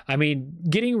fascinating. I mean,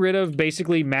 getting rid of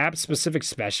basically map specific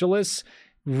specialists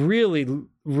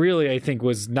really, I think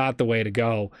was not the way to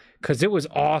go, because it was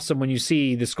awesome when you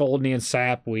see the Skoldnian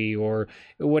Sapwi or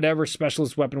whatever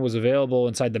specialist weapon was available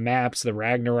inside the maps, the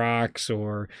Ragnaroks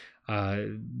or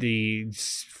the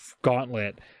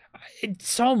Gauntlet. It's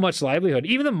so much livelihood.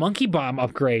 Even the monkey bomb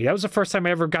upgrade. That was the first time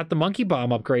I ever got the monkey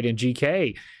bomb upgrade in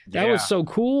GK. That was so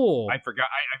cool. I forgot.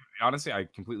 I honestly, I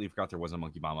completely forgot there was a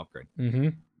monkey bomb upgrade.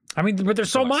 I mean, but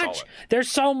there's so much.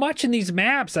 There's so much in these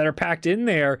maps that are packed in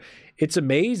there. It's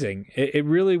amazing. It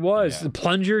really was. Yeah. The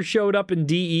plunger showed up in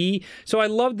DE. So I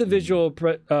love the visual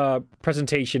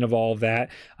presentation of all of that.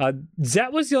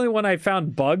 Zet was the only one I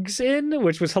found bugs in,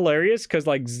 which was hilarious because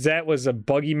like Zet was a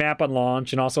buggy map on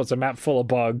launch, and also it's a map full of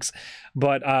bugs.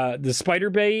 But the spider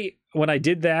bait, when I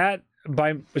did that,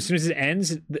 as soon as it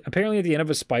ends, apparently at the end of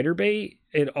a spider bait,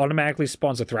 it automatically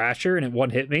spawns a Thrasher, and it one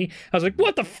hit me. I was like,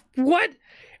 what?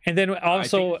 And then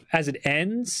also, as it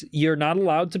ends, you're not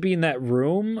allowed to be in that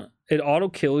room. It auto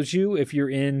kills you if you're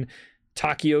in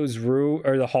Takio's room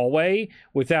or the hallway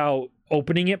without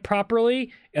opening it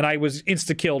properly. And I was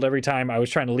insta killed every time I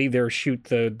was trying to leave there or shoot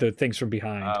the things from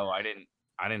behind. Oh, I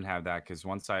didn't have that because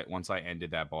once I ended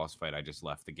that boss fight, I just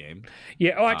left the game.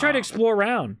 Yeah. Oh, I tried to explore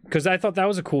around because I thought that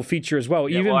was a cool feature as well.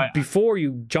 Even before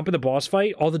you jump in the boss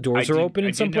fight, all the doors are open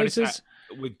in some places.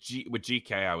 With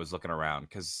GK, I was looking around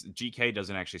because GK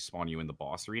doesn't actually spawn you in the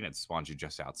boss arena; it spawns you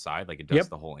just outside, like it does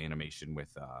the whole animation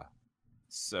with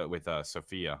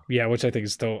Sophia. Yeah, which I think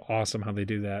is still awesome how they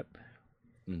do that.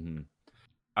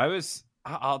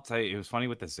 I'll tell you, it was funny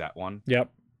with the Zet one.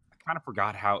 Yep, I kind of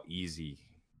forgot how easy.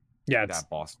 Yeah, that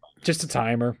boss fight. Just a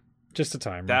timer.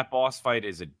 That boss fight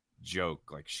is a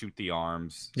joke. Like shoot the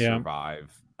arms, survive.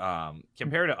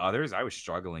 Compared to others, I was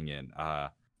struggling in.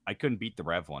 I couldn't beat the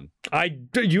Rev one.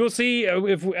 You will see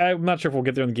if I'm not sure if we'll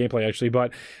get there in the gameplay actually,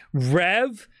 but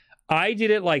Rev, I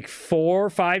did it like 4 or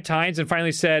 5 times and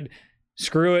finally said,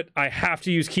 screw it, I have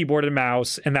to use keyboard and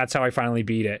mouse, and that's how I finally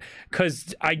beat it. Because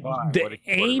the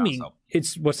aiming,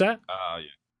 it's what's that? Yeah.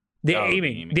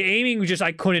 The aiming was just,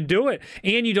 I couldn't do it.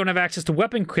 And you don't have access to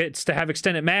weapon kits to have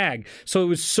extended mag. So it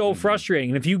was so frustrating.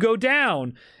 And if you go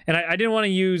down, and I didn't want to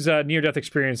use near-death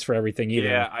experience for everything either.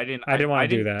 Yeah, I didn't want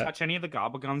to do that. Touch any of the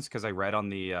gobblegums because I read on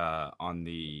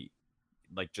the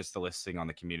like just the listing on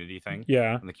the community thing.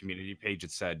 Yeah. On the community page, it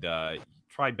said,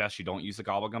 try best you don't use the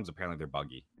gobblegums. Apparently they're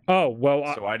buggy. Oh,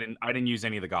 well. So I didn't use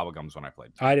any of the gobblegums when I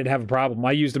played. I didn't have a problem.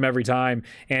 I used them every time.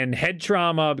 And head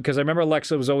trauma, because I remember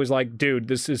Alexa was always like, dude,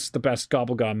 this is the best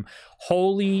gobblegum.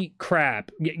 Holy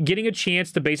crap. Getting a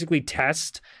chance to basically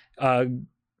test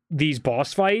these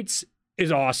boss fights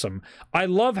is awesome. I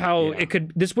love how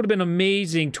this would have been an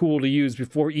amazing tool to use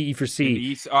before EE for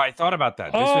C. I thought about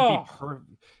that. This would be perfect.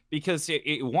 Because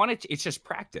it's just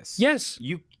practice. Yes.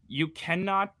 You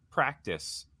cannot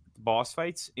practice boss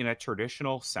fights in a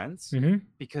traditional sense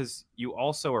because you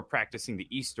also are practicing the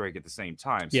Easter egg at the same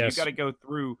time. So you got to go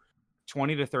through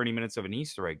 20 to 30 minutes of an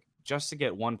Easter egg just to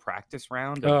get one practice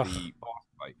round of the boss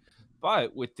fight.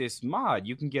 But with this mod,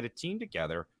 you can get a team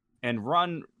together and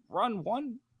run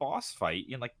one boss fight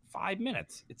in like 5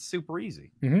 minutes. It's super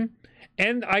easy.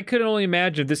 And I could only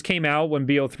imagine if this came out when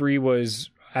BO3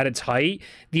 was at its height,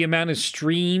 the amount of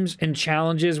streams and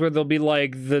challenges where there'll be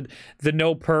like the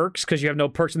no perks because you have no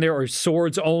perks in there, or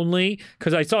swords only,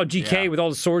 because I saw GK with all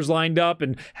the swords lined up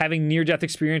and having near-death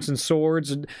experience in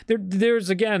swords, and there's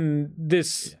again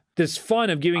this fun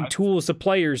of giving tools to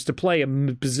players to play a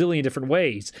bazillion different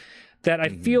ways that I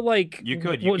feel like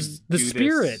was the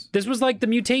spirit. This was like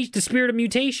the spirit of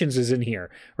mutations is in here,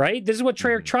 right? This is what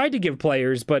Treyarch tried to give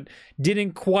players but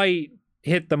didn't quite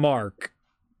hit the mark.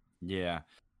 Yeah.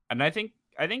 And I think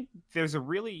there's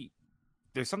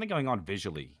something going on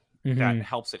visually that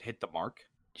helps it hit the mark.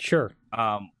 Sure.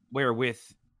 Where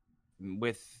with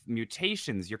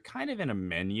mutations, you're kind of in a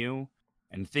menu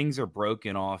and things are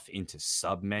broken off into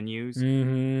sub menus.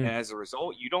 Mm-hmm. And as a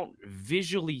result, you don't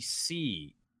visually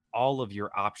see all of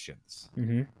your options.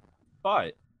 Mm-hmm.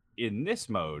 But in this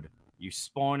mode, you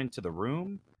spawn into the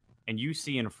room and you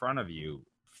see in front of you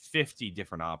 50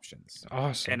 different options.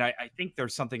 Awesome. And I think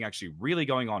there's something actually really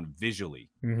going on visually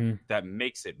Mm-hmm. that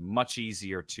makes it much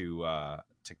easier to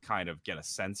kind of get a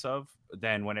sense of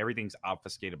than when everything's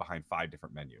obfuscated behind 5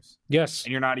 different menus. Yes.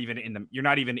 And you're not even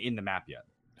in the map yet.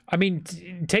 I mean,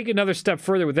 take another step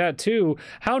further with that too.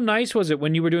 How nice was it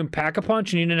when you were doing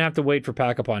Pack-a-Punch and you didn't have to wait for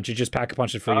Pack-a-Punch? It just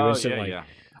Pack-a-Punched it for you instantly. Yeah.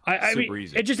 I Super mean,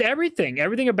 easy. it just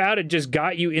everything about it just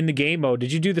got you in the game mode.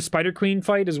 Did you do the Spider Queen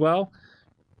fight as well?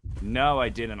 No, I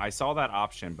didn't. I saw that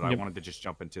option, but I wanted to just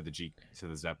jump into the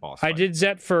Zet boss fight. I did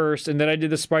Zet first, and then I did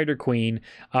the Spider Queen,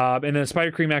 and then the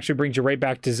Spider Queen actually brings you right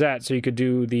back to Zet, so you could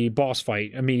do the boss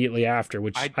fight immediately after,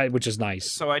 which is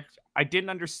nice. So I didn't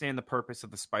understand the purpose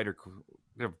of the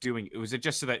of doing. Was it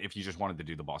just so that if you just wanted to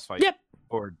do the boss fight? Yep.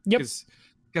 Or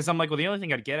because I'm like, well, the only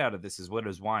thing I'd get out of this is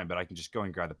Widow's Wine, but I can just go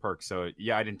and grab the perk. So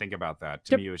yeah, I didn't think about that.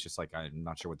 To me, it was just like, I'm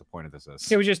not sure what the point of this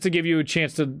is. It was just to give you a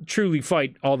chance to truly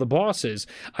fight all the bosses.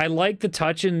 I like the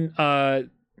touch in.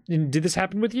 Did this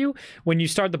happen with you when you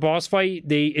start the boss fight?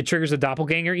 It triggers a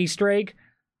doppelganger Easter egg.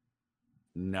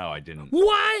 No, I didn't.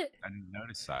 What? I didn't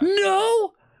notice that.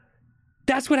 No,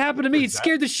 that's what happened to me. It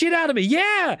scared the shit out of me.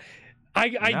 Yeah.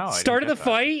 I started the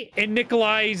fight, and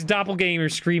Nikolai's doppelganger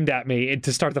screamed at me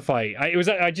to start the fight.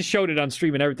 I just showed it on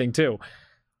stream and everything too.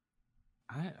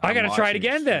 I gotta try it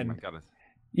again then.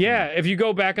 Yeah, if you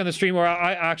go back on the stream, or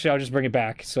I'll just bring it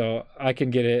back so I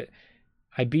can get it.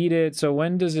 I beat it. So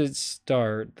when does it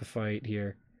start the fight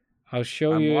here? I'll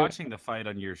show you. I'm watching the fight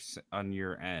on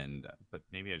your end, but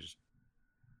maybe I just.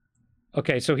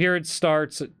 Okay, so here it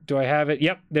starts. Do I have it?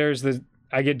 Yep.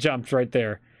 I get jumped right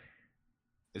there.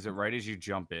 Is it right as you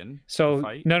jump in? So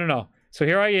no. So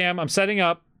here I am. I'm setting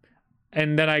up,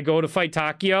 and then I go to fight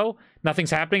Takio.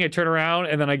 Nothing's happening. I turn around,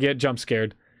 and then I get jump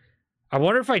scared. I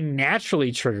wonder if I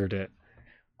naturally triggered it.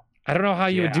 I don't know how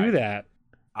you would do that.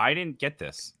 I didn't get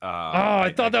this.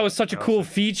 I thought that was such a cool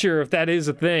feature, if that is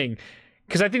a thing.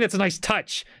 Because I think that's a nice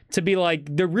touch to be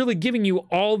like, they're really giving you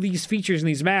all these features in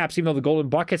these maps, even though the golden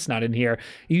bucket's not in here.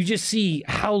 You just see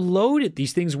how loaded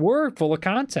these things were full of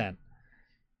content.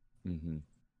 Mm-hmm.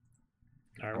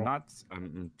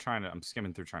 I'm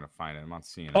skimming through trying to find it. I'm not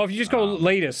seeing it. Oh, if you just go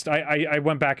latest, I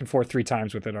went back and forth 3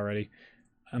 times with it already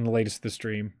on the latest of the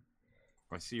stream.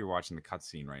 I see you're watching the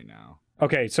cutscene right now.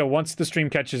 Okay, so once the stream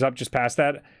catches up just past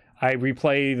that, I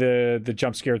replay the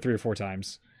jump scare 3 or 4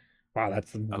 times. Wow,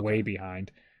 that's way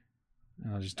behind.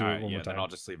 I'll just do it one more time. Then I'll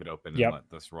just leave it open and let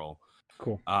this roll.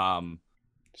 Cool.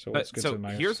 So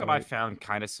here's what I found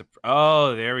kind of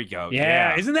oh, there we go.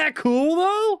 Yeah, isn't that cool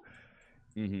though?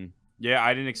 Mm-hmm. Yeah,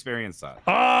 I didn't experience that.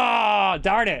 Oh,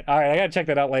 darn it. All right, I got to check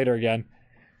that out later again.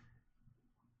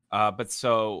 But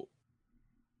so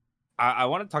I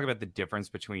want to talk about the difference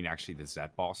between actually the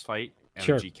Zet boss fight and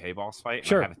the GK boss fight.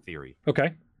 And I have a theory.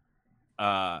 Okay.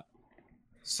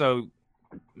 So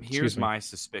here's my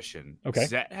suspicion. Okay.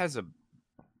 Zet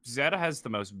has the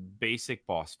most basic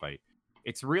boss fight.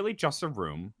 It's really just a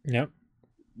room. Yep.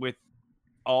 With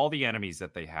all the enemies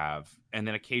that they have, and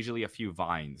then occasionally a few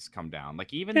vines come down.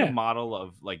 Like even the model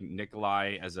of like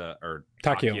Nikolai or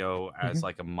Takio as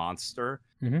like a monster.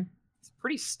 Mm-hmm. It's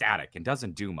pretty static and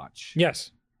doesn't do much.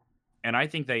 Yes. And I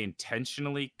think they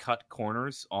intentionally cut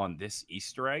corners on this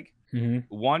Easter egg. Mm-hmm.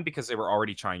 One, because they were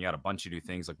already trying out a bunch of new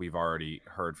things. Like we've already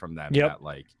heard from them that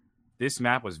like this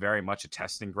map was very much a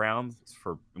testing ground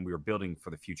and we were building for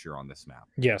the future on this map.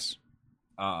 Yes.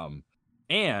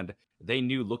 And they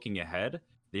knew looking ahead,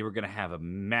 they were going to have a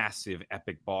massive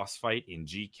epic boss fight in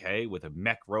GK with a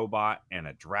mech robot and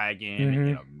a dragon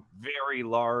in a very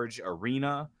large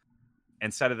arena,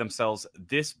 and said to themselves,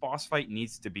 this boss fight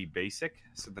needs to be basic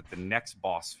so that the next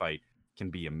boss fight can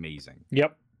be amazing.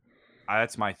 Yep.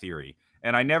 That's my theory.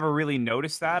 And I never really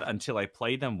noticed that until I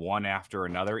played them one after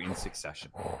another in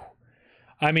succession.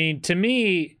 I mean, to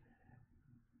me,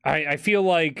 I feel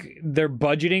like their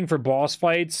budgeting for boss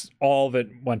fights, all of it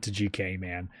went to GK,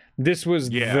 man. This was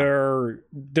their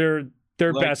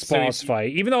best boss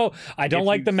fight. Even though I don't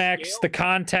like the mechs, the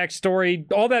context story,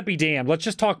 all that be damned. Let's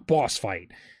just talk boss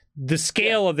fight. The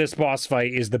scale of this boss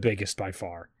fight is the biggest by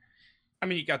far. I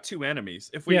mean, you got 2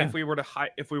 enemies. If we were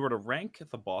to rank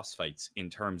the boss fights in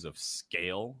terms of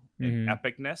scale and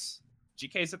epicness,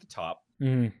 GK's at the top.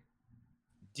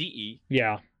 DE.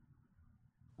 Yeah.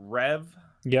 Rev.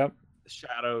 Yep.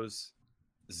 Shadows.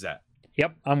 Zet.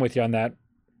 Yep, I'm with you on that.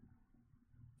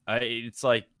 It's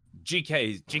like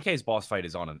GK's boss fight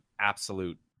is on an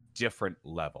absolute different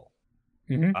level.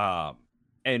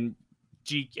 And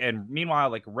and meanwhile,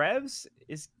 like Revs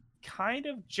is kind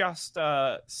of just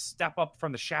a step up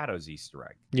from the Shadows Easter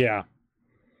egg. Yeah.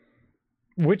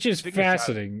 Which is Speaking of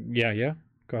fascinating. Yeah.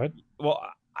 Go ahead. Well,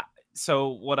 so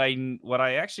what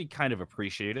I actually kind of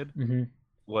appreciated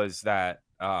was that,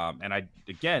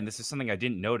 and this is something I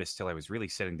didn't notice till I was really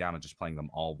sitting down and just playing them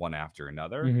all one after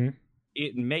another.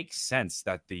 It makes sense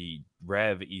that the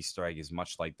Rev Easter egg is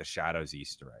much like the Shadows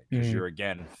Easter egg, because you're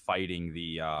again fighting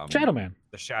the Shadow Man.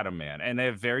 The Shadow Man, and they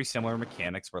have very similar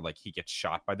mechanics where like he gets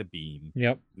shot by the beam.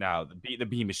 Yep. Now the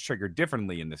beam is triggered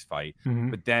differently in this fight,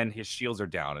 but then his shields are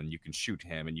down and you can shoot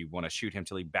him, and you want to shoot him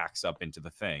till he backs up into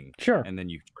the thing. Sure. And then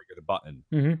you trigger the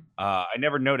button. I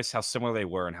never noticed how similar they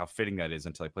were and how fitting that is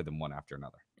until I played them one after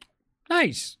another.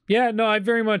 Nice. Yeah, no, I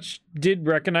very much did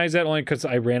recognize that, only because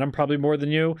I ran them probably more than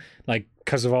you, like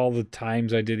because of all the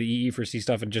times I did the EE for C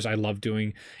stuff, and just I love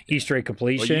doing Easter egg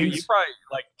completions. Well, you probably,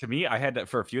 like, to me, I had to,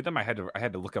 for a few of them, I had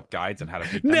to look up guides on how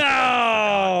to beat them.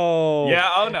 No.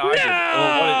 Yeah. Oh no. No. I did.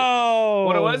 Well,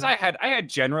 what it was, I had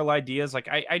general ideas. Like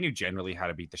I knew generally how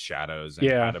to beat the Shadows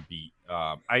and how to beat.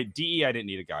 DE I didn't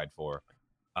need a guide for.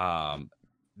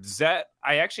 Zet,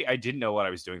 I didn't know what I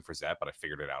was doing for Zet, but I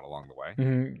figured it out along the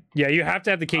way. Yeah, you have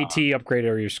to have the KT upgrade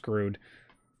or you're screwed.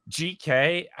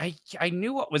 GK, I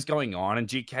knew what was going on in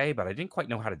GK, but I didn't quite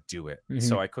know how to do it.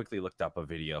 So I quickly looked up a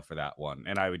video for that one,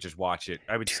 and I would just watch it.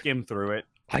 I would skim through it,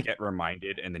 get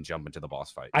reminded, and then jump into the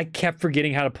boss fight. I kept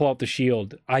forgetting how to pull out the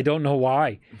shield. I don't know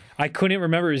why. I couldn't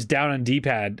remember it was down on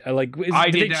D-pad.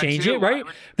 Did they change it, right?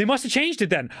 They must have changed it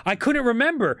then. I couldn't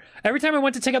remember. Every time I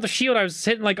went to take out the shield, I was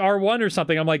hitting like R1 or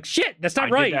something. I'm like, shit, that's not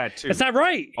right. That's not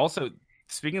right. Also,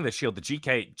 speaking of the shield, the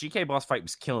GK boss fight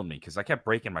was killing me because I kept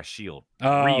breaking my shield.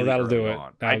 Oh, really that'll do it.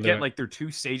 I'd get like through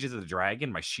 2 stages of the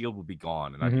dragon, my shield would be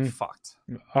gone, and I'd be fucked.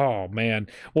 Oh man,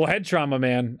 well, head trauma,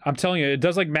 man. I'm telling you, it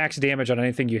does like max damage on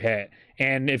anything you hit,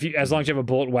 and as long as you have a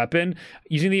bullet weapon,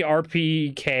 using the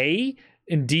RPK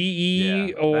in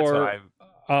DE or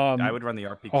I would run the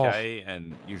RPK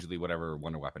and usually whatever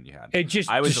wonder weapon you had. It just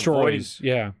destroys.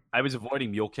 I was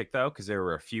avoiding mule kick though, because there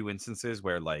were a few instances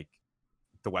where like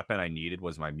the weapon I needed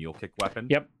was my mule kick weapon.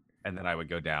 Yep. And then I would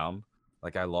go down.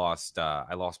 Like I lost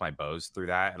my bows through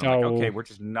that. And I'm like, okay, we're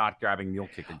just not grabbing mule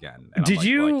kick again. And did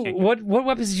you what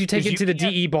weapons did you take into the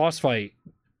DE boss fight?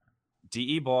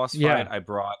 DE boss fight, I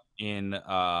brought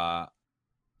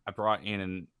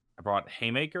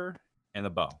Haymaker and the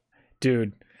bow.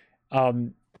 Dude.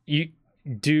 You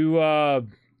do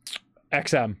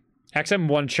XM. XM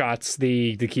one shots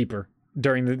the keeper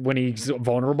during when he's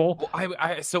vulnerable.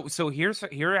 Well, so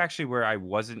here actually where I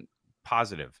wasn't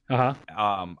positive.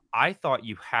 I thought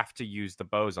you have to use the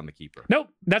bows on the keeper. Nope.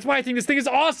 That's why I think this thing is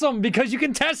awesome, because you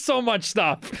can test so much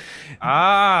stuff.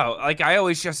 Like I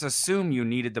always just assume you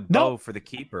needed the bow for the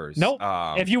keepers. Nope.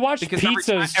 If you watch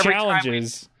Pizza's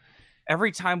challenges.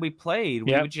 Every time we played,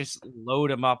 we would just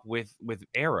load them up with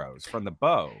arrows from the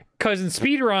bow. Because in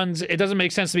speedruns, it doesn't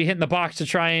make sense to be hitting the box to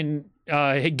try and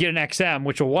get an XM,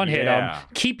 which will one-hit them.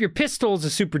 Keep your pistols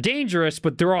is super dangerous,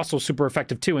 but they're also super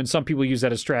effective too, and some people use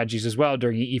that as strategies as well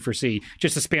during E4C,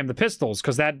 just to spam the pistols,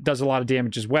 because that does a lot of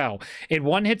damage as well. It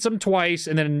one-hits them twice,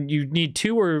 and then you need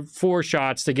 2 or 4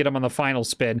 shots to get them on the final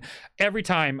spin. Every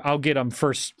time, I'll get them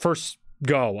first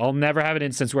go. I'll never have an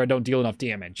instance where I don't deal enough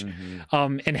damage.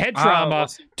 And head trauma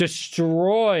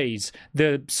destroys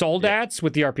the soldats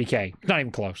with the RPK. Not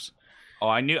even close. Oh,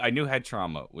 I knew head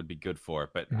trauma would be good for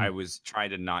it, but I was trying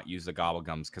to not use the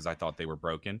gobblegums because I thought they were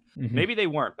broken. Maybe they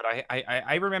weren't, but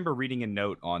I remember reading a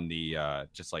note on the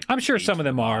just like I'm sure some of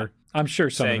them are. I'm sure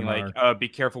some saying of them like be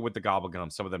careful with the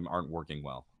gobblegums. Some of them aren't working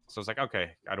well. So I was like,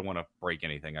 okay, I don't want to break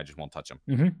anything. I just won't touch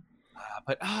them.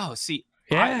 But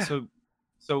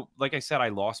So, like I said, I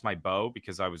lost my bow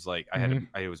because I was like,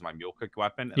 it was my mule kick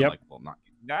weapon. And I'm like, well, not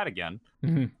that again.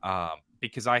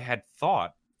 Because I had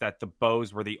thought that the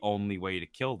bows were the only way to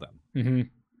kill them.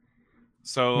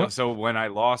 So when I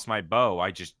lost my bow,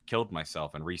 I just killed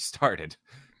myself and restarted.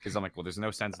 Because I'm like, well, there's no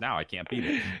sense now. I can't beat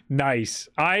it. Nice.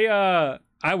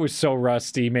 I was so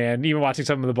rusty, man. Even watching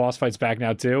some of the boss fights back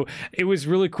now, too. It was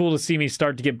really cool to see me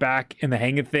start to get back in the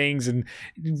hang of things. And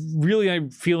really,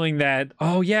 I'm feeling that,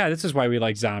 oh, yeah, this is why we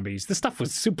like zombies. This stuff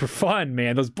was super fun,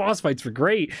 man. Those boss fights were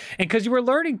great. And because you were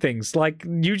learning things. Like,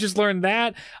 you just learned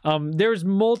that. There's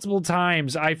multiple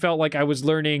times I felt like I was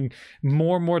learning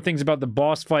more and more things about the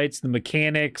boss fights, the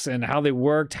mechanics, and how they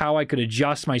worked, how I could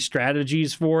adjust my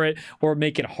strategies for it, or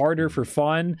make it harder for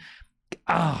fun.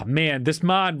 Ah, man, this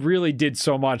mod really did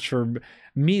so much for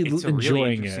me it's enjoying a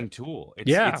really interesting tool.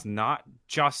 It's not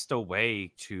just a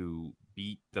way to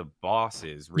beat the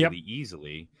bosses really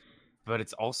easily. but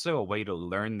it's also a way to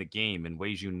learn the game in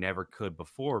ways you never could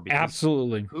before. Because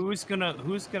Absolutely. who's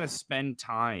gonna spend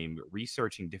time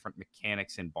researching different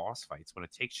mechanics in boss fights when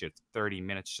it takes you 30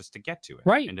 minutes just to get to it?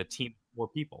 Right. And a team of 4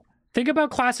 people. Think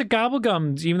about classic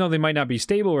Gobblegums, even though they might not be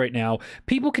stable right now.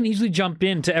 People can easily jump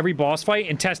into every boss fight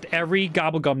and test every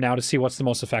Gobblegum now to see what's the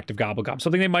most effective Gobblegum.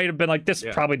 Something they might have been like, this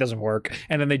probably doesn't work.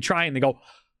 And then they try and they go,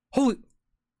 holy...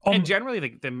 and generally,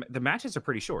 the matches are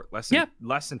pretty short, less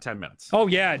than 10 minutes. Oh,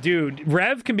 yeah, dude.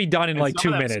 Rev can be done in like 2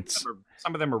 minutes.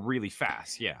 Some of them are really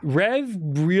fast, yeah. Rev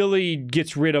really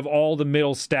gets rid of all the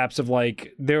middle steps of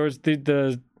like, there was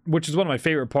the which is one of my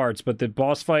favorite parts, but the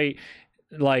boss fight,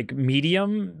 like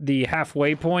medium, the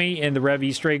halfway point in the Rev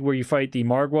Easter egg where you fight the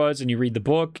Margwas and you read the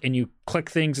book and you click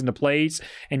things into place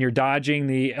and you're dodging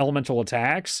the elemental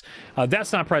attacks,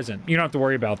 that's not present. You don't have to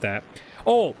worry about that.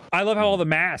 Oh, I love how all the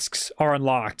masks are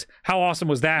unlocked. How awesome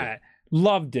was that?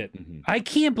 Loved it. I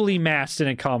can't believe masks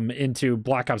didn't come into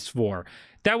Black Ops 4.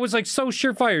 That was like so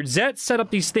surefire. Zet set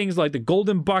up these things like the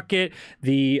golden bucket,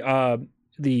 the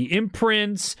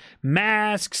imprints,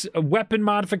 masks, weapon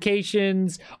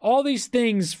modifications, all these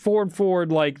things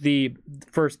forward, like the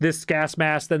first this gas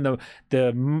mask, then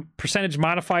the percentage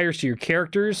modifiers to your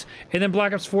characters, and then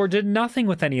Black Ops 4 did nothing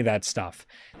with any of that stuff.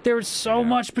 There was so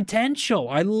much potential.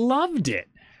 I loved it.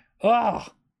 Oh,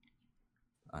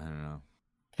 I don't know.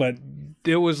 But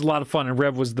it was a lot of fun, and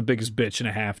Rev was the biggest bitch and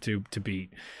a half to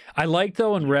beat. I like,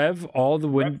 though, in Rev, all the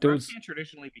windows... Rev can't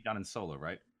traditionally be done in solo,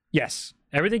 right? Yes.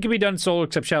 Everything can be done solo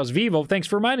except Shadows of Evil. Thanks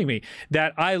for reminding me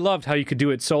that I loved how you could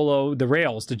do it solo the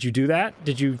rails. Did you do that?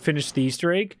 Did you finish the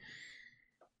Easter egg?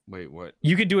 Wait, what?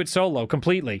 You could do it solo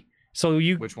completely. So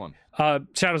you... Which one?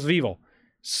 Shadows of Evil.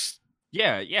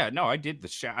 Yeah, no, I did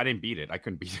I didn't beat it. I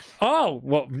couldn't beat it. Oh,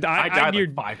 well, I died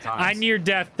like 5 times. I near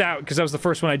deathed out because that was the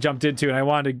first one I jumped into, and I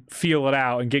wanted to feel it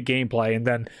out and get gameplay, and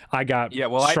then I got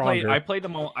stronger. I played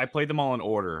them all in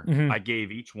order. I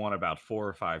gave each one about 4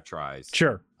 or 5 tries.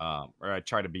 Sure. Or I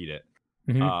tried to beat it.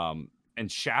 And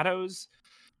Shadows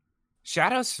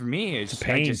for me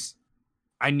is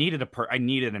I needed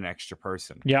an extra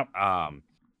person. Yep.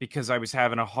 Because I was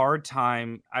having a hard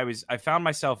time. I found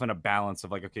myself in a balance of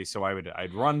like, okay, so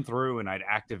I'd run through and I'd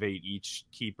activate each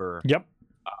keeper. Yep.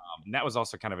 And that was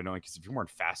also kind of annoying because if you weren't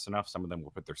fast enough, some of them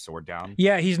will put their sword down.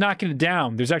 Yeah, he's knocking it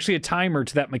down. There's actually a timer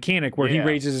to that mechanic where he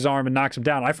raises his arm and knocks him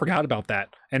down. I forgot about that,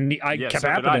 and I kept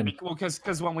happening. Well,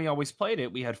 because when we always played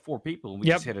it, we had 4 people and we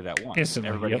just hit it at once. Instantly.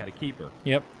 Everybody had a keeper.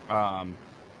 Yep.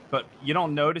 But you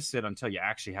don't notice it until you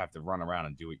actually have to run around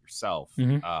and do it yourself,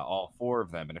 all 4 of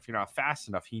them. And if you're not fast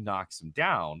enough, he knocks them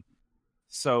down.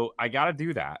 So I got to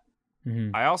do that.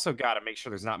 I also got to make sure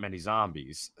there's not many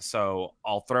zombies. So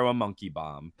I'll throw a monkey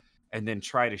bomb and then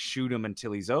try to shoot him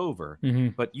until he's over.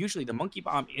 But usually the monkey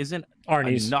bomb isn't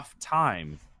enough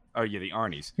time. Oh, yeah, the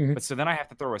Arnie's. But so then I have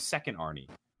to throw a second Arnie.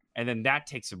 And then that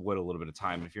takes a little bit of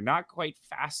time. And if you're not quite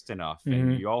fast enough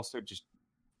and you also just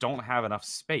don't have enough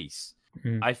space,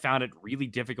 I found it really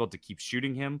difficult to keep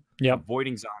shooting him,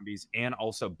 avoiding zombies, and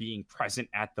also being present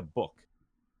at the book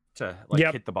to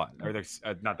hit the button. Or there's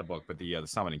not the book, but the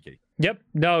summoning key. Yep.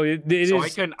 No, it is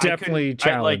definitely a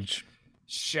challenge.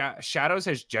 Shadows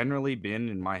has generally been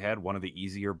in my head one of the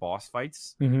easier boss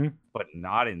fights, but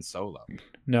not in solo.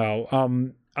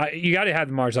 No. You got to have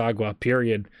the Mars Agua,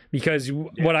 period. Because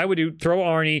what I would do, throw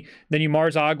Arnie, then you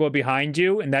Mars Agua behind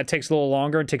you, and that takes a little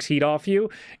longer and takes heat off you.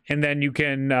 And then you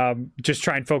can just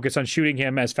try and focus on shooting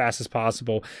him as fast as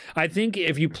possible. I think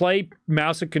if you play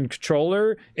mouse and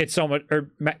controller, it's so much, or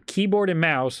keyboard and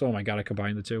mouse, oh my God, I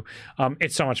combined the two.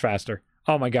 It's so much faster.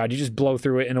 Oh my God, you just blow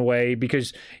through it in a way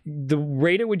because the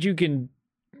rate at which you can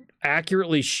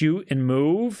accurately shoot and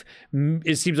move,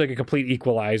 it seems like a complete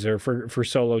equalizer for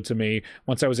solo to me.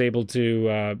 Once I was able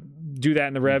to do that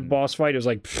in the Rev boss fight, it was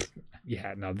like,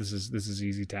 yeah, no, this is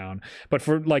easy town. But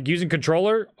for like using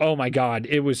controller, oh my God,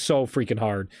 it was so freaking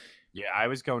hard. Yeah, I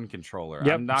was going controller.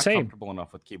 Yep, I'm not comfortable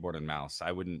enough with keyboard and mouse.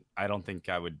 I don't think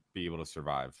I would be able to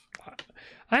survive.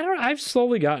 I've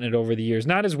slowly gotten it over the years.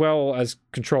 Not as well as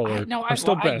controller. I'm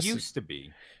still best. I used to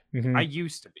be. I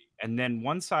used to be. And then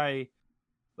once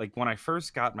when I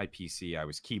first got my PC, I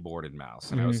was keyboard and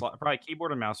mouse. And I was probably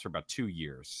keyboard and mouse for about 2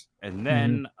 years. And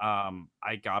then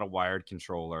I got a wired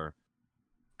controller.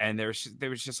 And there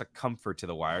was just a comfort to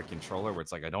the wired controller where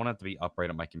it's like I don't have to be upright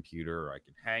on my computer, or I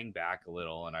can hang back a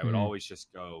little, and I would always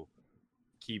just go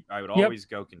always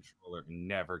go controller and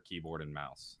never keyboard and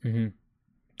mouse.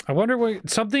 I wonder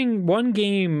one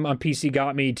game on PC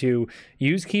got me to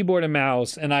use keyboard and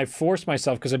mouse, and I forced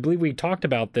myself because I believe we talked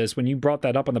about this when you brought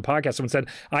that up on the podcast. Someone said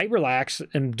I relax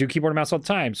and do keyboard and mouse all the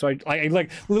time, so I like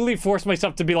literally forced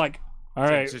myself to be like, All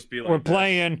right, just be like we're this.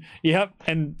 playing. Yep,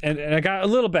 and I got a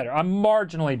little better. I'm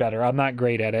marginally better. I'm not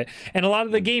great at it. And a lot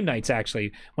of the game nights,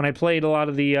 actually, when I played a lot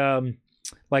of the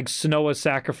like Sonoa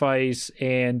Sacrifice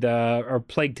and or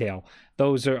Plague Tale,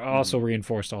 those are also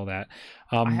reinforced all that.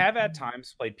 I have at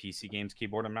times played PC games,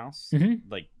 keyboard and mouse,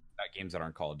 like games that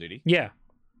aren't Call of Duty. Yeah.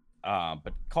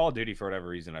 But Call of Duty, for whatever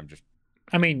reason,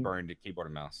 I mean, burned to keyboard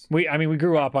and mouse. We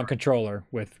grew up on controller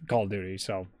with Call of Duty,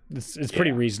 so it's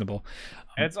pretty reasonable.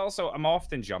 And it's also, I'm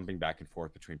often jumping back and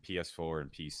forth between PS4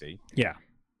 and PC. Yeah.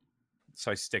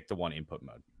 So I stick to one input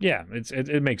mode. Yeah,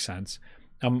 it makes sense.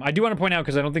 I do want to point out,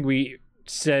 because I don't think we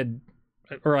said,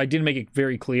 or I didn't make it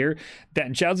very clear, that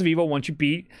in Shadows of Evil, once you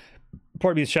beat,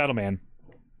 the Shadow Man,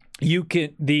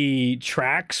 the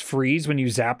tracks freeze when you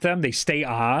zap them, they stay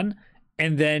on.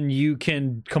 And then you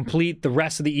can complete the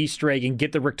rest of the Easter egg and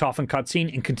get the Richtofen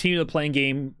cutscene and continue the playing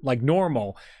game like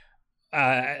normal.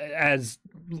 As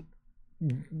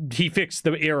he fixed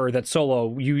the error that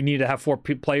solo, you need to have 4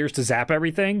 players to zap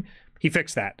everything. He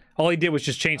fixed that. All he did was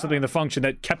just change something in the function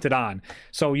that kept it on.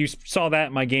 So you saw that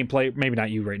in my gameplay. Maybe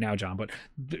not you right now, John, but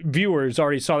viewers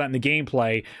already saw that in the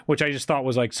gameplay, which I just thought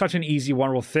was like such an easy,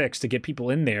 wonderful fix to get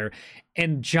people in there.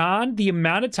 And John, the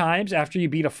amount of times after you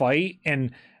beat a fight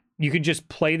and you can just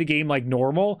play the game like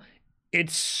normal,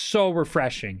 it's so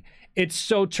refreshing. It's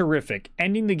so terrific.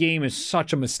 Ending the game is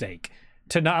such a mistake.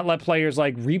 To not let players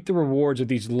like reap the rewards of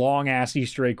these long ass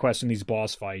Easter egg quests and these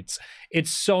boss fights. It's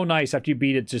so nice after you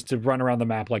beat it just to run around the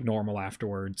map like normal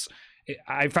afterwards.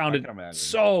 I found it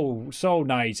so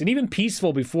nice, and even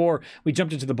peaceful before we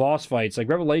jumped into the boss fights. Like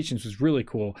Revelations was really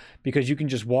cool because you can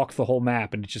just walk the whole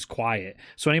map and it's just quiet.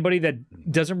 So anybody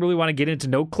that doesn't really want to get into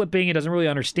note clipping and doesn't really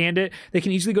understand it, they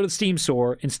can easily go to the Steam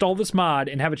store, install this mod,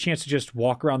 and have a chance to just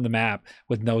walk around the map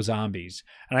with no zombies.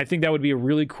 And I think that would be a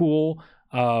really cool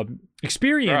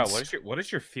experience. Bro, what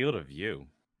is your field of view?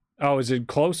 Oh, is it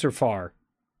close or far?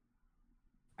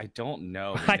 I don't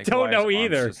know. I don't know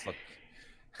either.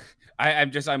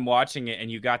 I'm watching it, and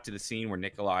you got to the scene where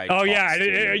Nikolai. Oh yeah,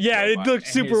 it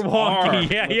looks super wonky.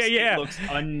 Yeah. It looks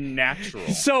unnatural.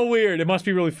 So weird. It must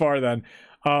be really far then.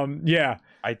 Yeah.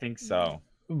 I think so.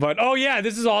 But oh yeah,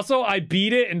 this is also, I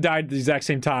beat it and died at the exact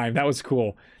same time. That was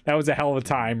cool. That was a hell of a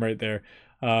time right there.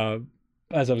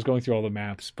 As I was going through all the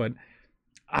maps, but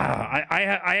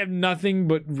I have nothing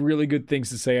but really good things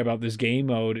to say about this game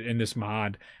mode and this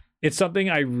mod. It's something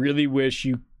I really wish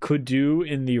you could do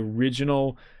in the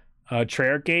original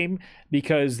Treyarch game,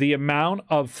 because the amount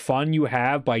of fun you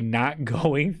have by not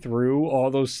going through all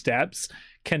those steps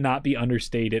cannot be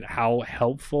understated, how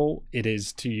helpful it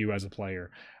is to you as a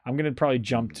player. I'm going to probably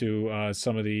jump to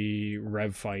some of the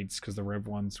Rev fights, because the Rev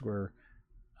ones were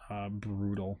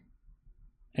brutal.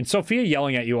 And Sophia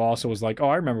yelling at you also was like, oh,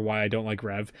 I remember why I don't like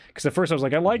Rev. Because at first I was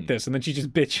like, I like this. And then she's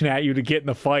just bitching at you to get in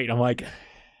the fight. I'm like,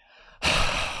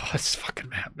 this fucking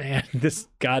map, man. This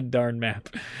god-darn map.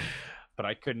 But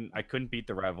I couldn't beat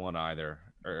the Rev one either.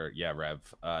 Rev.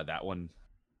 That one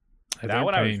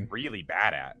I was really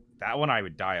bad at. That one I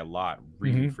would die a lot,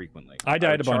 really frequently. I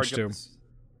died a bunch too.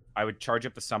 I would charge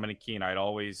up the summoning key, and I'd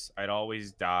always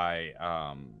die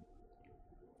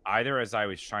either as I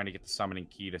was trying to get the summoning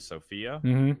key to Sophia,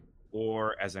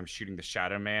 or as I'm shooting the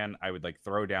Shadow Man. I would like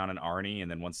throw down an Arnie, and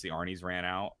then once the Arnies ran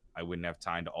out, I wouldn't have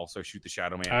time to also shoot the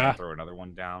Shadow Man and throw another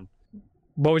one down.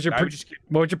 What was your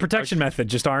protection method?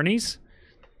 Just Arnie's?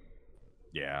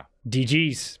 Yeah.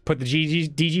 DGs. Put the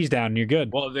DGs down and you're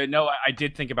good. Well, no, I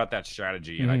did think about that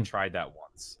strategy, and I tried that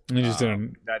once. You just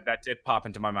didn't. That did pop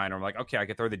into my mind. I'm like, okay, I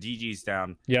could throw the DGs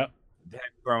down. Yep. Then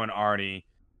throw an Arnie,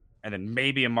 and then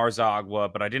maybe a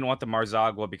Marzagua, but I didn't want the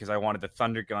Marzagua because I wanted the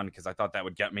Thunder Gun, because I thought that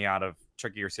would get me out of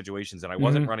trickier situations, and I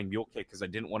wasn't running Mule Kick because I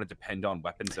didn't want to depend on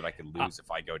weapons that I could lose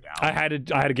if I go down. I had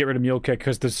to get rid of Mule Kick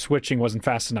because the switching wasn't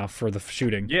fast enough for the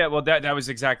shooting. Yeah, well, that was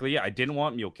exactly I didn't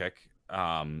want Mule Kick.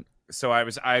 So I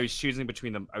was choosing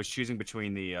between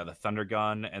the Thunder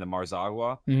Gun and the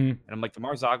Marzagua, and I'm like, the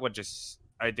Marzagua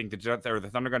I think the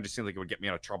Thunder Gun just seemed like it would get me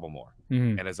out of trouble more.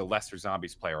 And as a lesser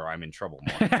zombies player, I'm in trouble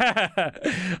more.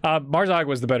 Marzagua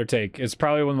was the better take. It's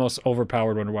probably one of the most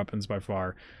overpowered Wonder Weapons by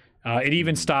far. It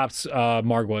even stops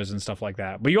Marguas and stuff like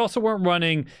that. But you also weren't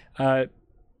running head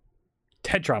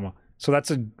trauma. So that's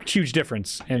a huge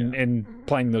difference in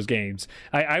playing those games.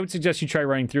 I would suggest you try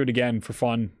running through it again for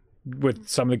fun with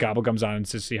some of the Gobblegums on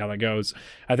to see how that goes.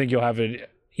 I think you'll have an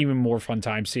even more fun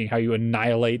time seeing how you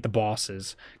annihilate the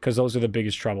bosses, because those are the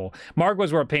biggest trouble.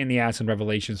 Marguas were a pain in the ass in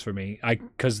Revelations for me,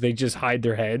 because they just hide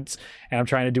their heads, and I'm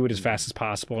trying to do it as fast as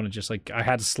possible, and it just like I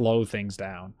had to slow things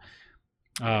down.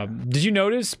 Did you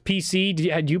notice PC?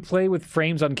 Did you play with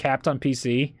frames uncapped on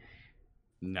PC?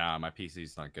 Nah, my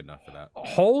PC's not good enough for that.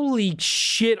 Holy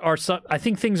shit! I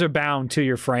think things are bound to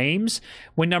your frames.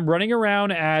 When I'm running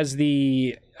around as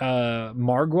the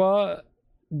Margwa,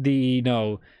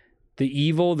 the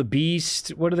evil, the beast.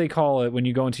 What do they call it when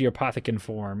you go into your Apothicon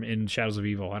form in Shadows of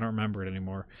Evil? I don't remember it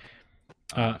anymore.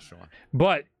 I'm not sure.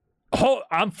 But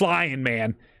I'm flying,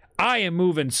 man. I am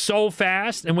moving so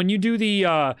fast, and when you do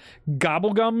the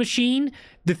gobblegum machine,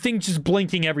 the thing's just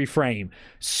blinking every frame.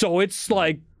 So it's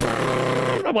like,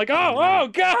 I'm like, oh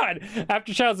god!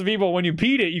 After Shadows of Evil, when you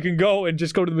beat it, you can go and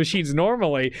just go to the machines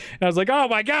normally. And I was like, oh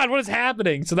my god, what is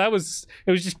happening? So it was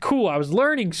just cool. I was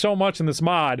learning so much in this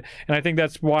mod, and I think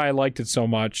that's why I liked it so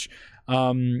much.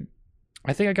 I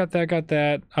think I got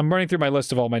that. I'm running through my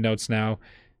list of all my notes now.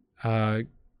 Do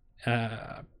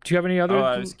you have any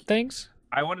other things?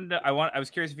 I was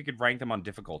curious if you could rank them on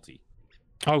difficulty.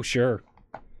 Oh, sure.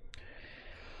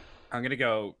 I'm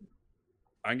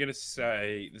gonna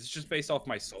say this is just based off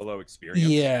my solo experience.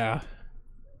 Yeah.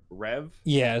 Rev.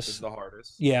 Yes. Is the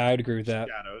hardest. Yeah, I'd agree with that.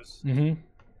 Shadows. Mm-hmm.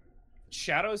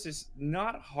 Shadows is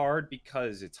not hard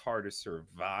because it's hard to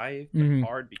survive, but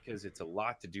hard because it's a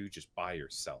lot to do just by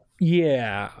yourself.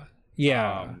 Yeah.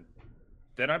 Yeah.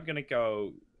 Then I'm gonna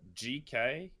go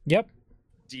GK. Yep.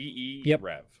 DE. Yep.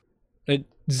 Rev.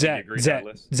 Zet.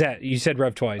 You said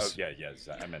Rev twice. Oh yeah,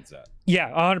 Zet. I meant Zet. Yeah,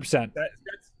 100%. That's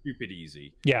stupid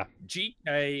easy. Yeah.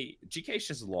 GK's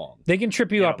just long. They can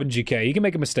trip you up in GK. You can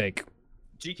make a mistake.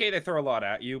 GK, they throw a lot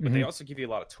at you, but they also give you a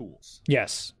lot of tools.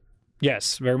 Yes,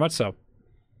 very much so.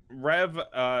 Rev,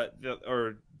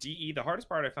 or DE, the hardest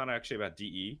part I found actually about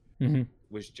DE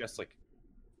was just like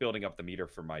building up the meter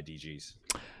for my DGs.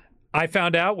 I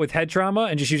found out with head trauma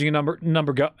and just using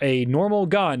a normal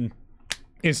gun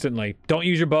instantly. Don't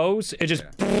use your bows. It just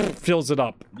fills it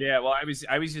up. Yeah, well,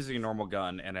 I was using a normal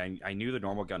gun, and I knew the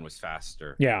normal gun was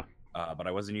faster. Yeah. But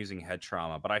I wasn't using head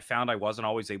trauma. But I found I wasn't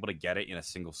always able to get it in a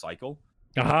single cycle.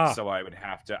 So I'd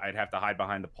have to hide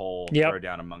behind the pole, throw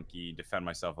down a monkey, defend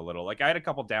myself a little. Like I had a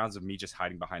couple downs of me just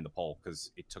hiding behind the pole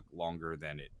because it took longer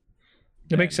than it.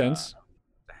 That makes sense.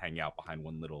 To hang out behind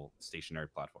one little stationary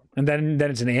platform. And then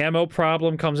it's an ammo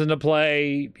problem comes into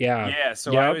play. Yeah. Yeah.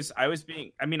 So I was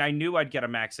being. I mean, I knew I'd get a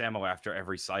max ammo after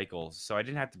every cycle, so I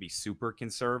didn't have to be super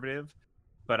conservative,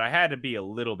 but I had to be a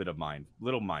little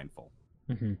mindful.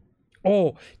 Mm-hmm.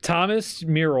 Oh, Thomas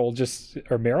Merrill just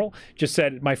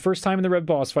said, my first time in the Red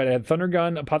boss fight, I had Thunder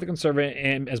Gun, Apothicon Servant,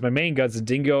 and as my main guns, and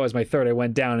Dingo as my third. I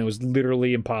went down. It was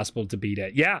literally impossible to beat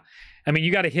it. Yeah. I mean,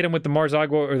 you got to hit him with the Mars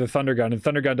Agua or the Thunder Gun, and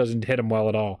Thunder Gun doesn't hit him well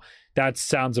at all. That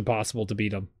sounds impossible to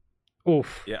beat him.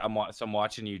 Oof. Yeah, I'm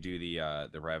watching you do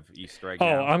the Rev Easter egg. Oh,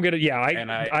 now. I'm gonna. Yeah,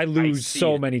 I lose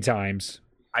so many times.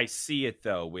 I see it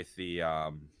though with the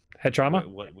head trauma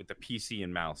with the PC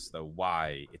and mouse though.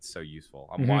 Why it's so useful?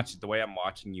 I'm watching the way I'm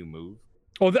watching you move.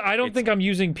 Oh, I don't think I'm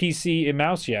using PC and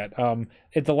mouse yet.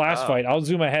 At the last fight, I'll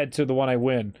zoom ahead to the one I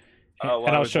win,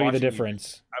 and I'll show you the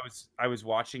difference. I was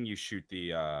watching you shoot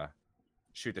the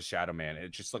Shadow Man. It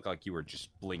just looked like you were just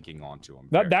blinking onto him.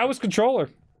 That was controller.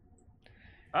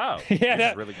 Oh,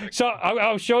 yeah. Really good. So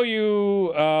I'll show you.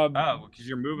 Because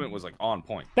your movement was like on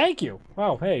point. Thank you.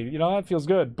 Oh, hey, that feels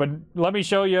good. But let me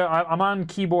show you. I'm on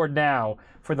keyboard now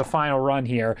for the final run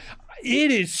here.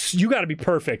 It is. You got to be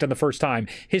perfect on the first time.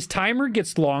 His timer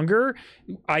gets longer,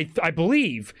 I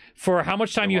believe, for how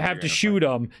much time you have to shoot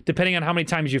him, depending on how many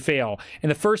times you fail.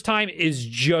 And the first time is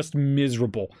just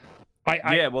miserable.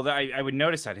 I would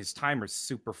notice that his timer's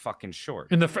super fucking short.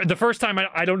 And the first time,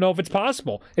 I don't know if it's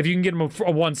possible. If you can get him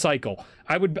a one cycle,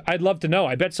 I'd love to know.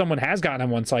 I bet someone has gotten him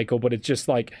one cycle, but it's just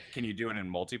like. Can you do it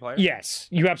in multiplayer? Yes,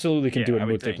 you absolutely can do it in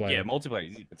multiplayer. Yeah,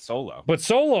 multiplayer, but solo. But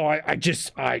solo,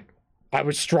 I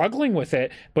was struggling with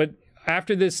it. But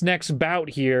after this next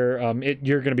bout here,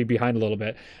 you're going to be behind a little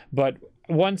bit. But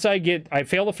once I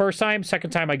fail the first time, second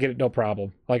time I get it no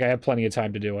problem. Like I have plenty of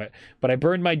time to do it. But I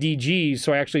burned my DGs,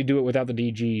 so I actually do it without the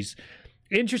DGs.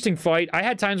 Interesting fight. I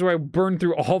had times where I burned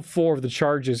through all 4 of the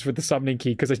charges for the summoning key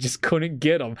because I just couldn't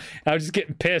get them. I was just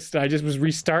getting pissed, and I just was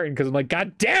restarting because I'm like,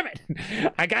 God damn it!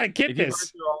 I gotta get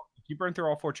this. If you burn through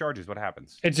all 4 charges, what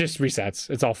happens? It just resets.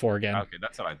 It's all 4 again. Okay,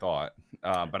 that's what I thought.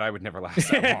 But I would never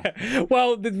last that long.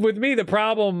 Well, with me, the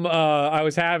problem I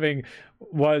was having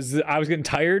was I was getting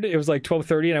tired. It was like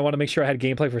 12:30, and I wanted to make sure I had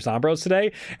gameplay for Zombroz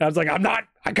today. And I was like,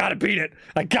 I gotta beat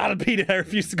it. I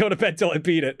refuse to go to bed till I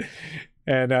beat it.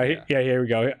 And here we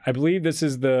go. I believe this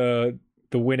is the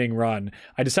winning run.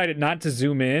 I decided not to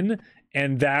zoom in,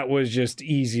 and that was just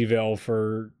Easyville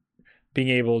for being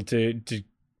able to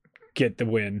get the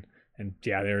win. And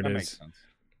yeah, there it is. Makes sense.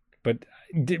 But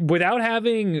without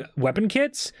having weapon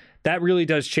kits, that really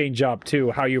does change up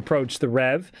to how you approach the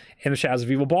Rev and the Shadows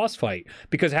of Evil boss fight.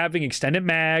 Because having extended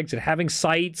mags and having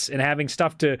sights and having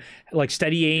stuff to like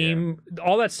steady aim,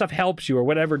 all that stuff helps you, or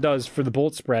whatever it does for the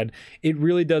bullet spread. It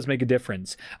really does make a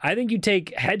difference. I think you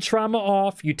take head trauma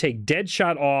off, you take dead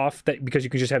shot off, that because you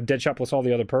can just have dead shot plus all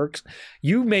the other perks.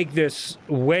 You make this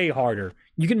way harder.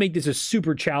 You can make this a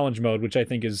super challenge mode, which I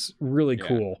think is really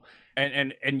cool.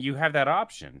 And you have that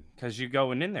option because you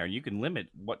go in there, you can limit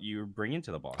what you bring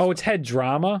into the boss. Oh, it's head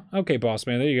drama. Okay, boss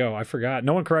man, there you go. I forgot.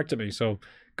 No one corrected me, so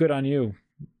good on you.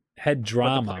 Head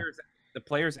drama. The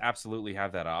players absolutely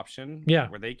have that option. Yeah,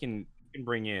 where they can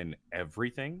bring in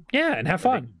everything. Yeah, and have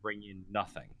fun. Bring in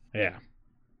nothing. Yeah,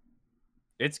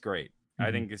 it's great.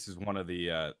 I think this is one of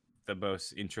the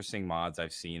most interesting mods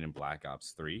I've seen in Black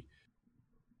Ops 3.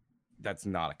 That's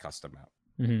not a custom map.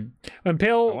 And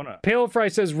Pale Fry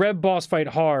says Rev boss fight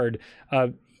hard,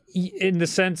 in the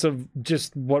sense of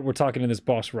just what we're talking in this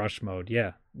boss rush mode.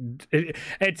 Yeah,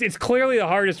 it's clearly the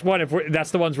hardest one if that's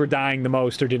the ones we're dying the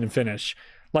most or didn't finish.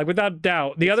 Like, without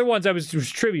doubt. The other ones, it was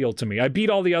trivial to me. I beat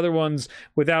all the other ones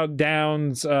without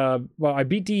downs. Well, I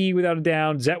beat DE without a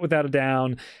down, Zet without a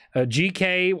down.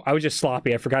 GK, I was just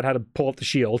sloppy. I forgot how to pull up the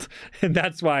shield, and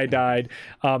that's why I died.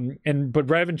 But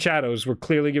Rev and Shadows were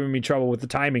clearly giving me trouble with the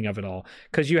timing of it all.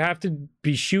 Because you have to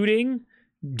be shooting,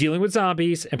 dealing with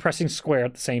zombies, and pressing square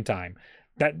at the same time.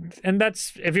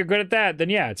 That's if you're good at that, then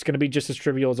yeah, it's going to be just as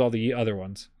trivial as all the other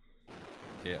ones.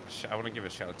 Yeah, I want to give a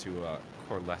shout out to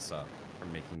Corlessa for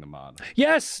making the mod.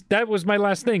 Yes, that was my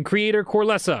last thing. Creator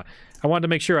Corlessa. I wanted to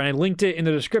make sure, and I linked it in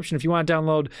the description. If you want to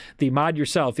download the mod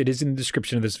yourself, it is in the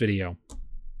description of this video.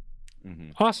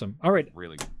 Awesome. All right.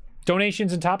 Really good.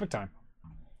 Donations and topic time.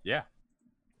 Yeah.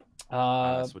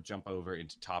 So we'll jump over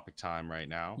into topic time right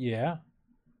now. Yeah.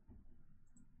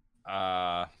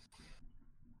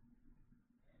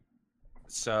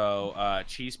 So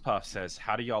Cheese Puff says,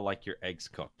 how do y'all like your eggs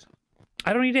cooked?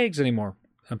 I don't eat eggs anymore.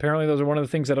 Apparently those are one of the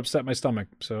things that upset my stomach.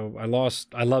 So I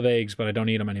love eggs, but I don't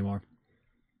eat them anymore.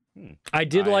 I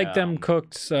did like them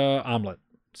cooked omelet.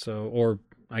 So, or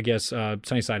I guess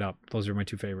sunny side up. Those are my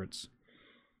two favorites.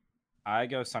 I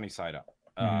go sunny side up.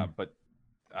 But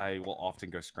I will often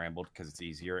go scrambled because it's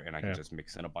easier and I can just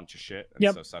mix in a bunch of shit.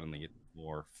 And so suddenly it's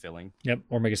more filling. Yep.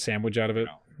 Or make a sandwich out of it.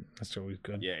 That's always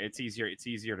good. Yeah, it's easier. It's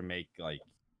easier to make, like,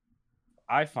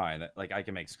 I find that, like, I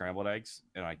can make scrambled eggs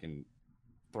and I can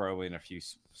throw in a few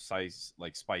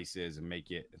spices and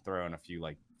make it, throw in a few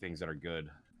like things that are good,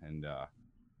 and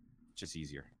just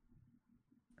easier.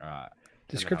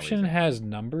 Description has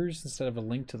numbers instead of a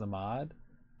link to the mod.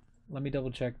 Let me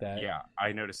double check that. Yeah,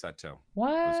 I noticed that too.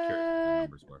 What? I was curious what the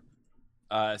numbers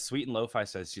were. Sweet and Lo-Fi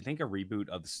says, do you think a reboot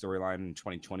of the storyline in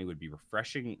 2020 would be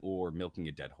refreshing or milking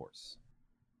a dead horse?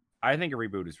 I think a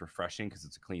reboot is refreshing because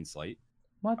it's a clean slate.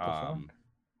 What the fuck?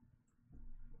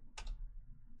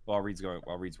 While Reed's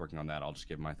working on that, I'll just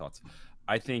give my thoughts.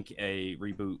 I think a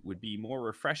reboot would be more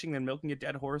refreshing than milking a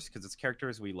dead horse because it's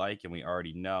characters we like and we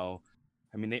already know.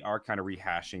 I mean, they are kind of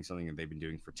rehashing something that they've been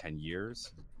doing for 10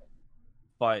 years.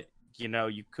 But, you know,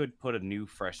 you could put a new,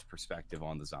 fresh perspective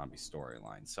on the zombie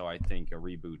storyline. So I think a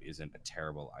reboot isn't a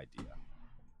terrible idea.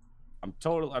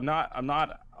 I'm not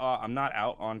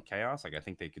out on Chaos. Like, I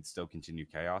think they could still continue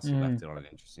Chaos. He left it on an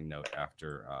interesting note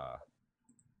after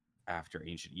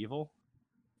Ancient Evil.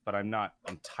 But I'm not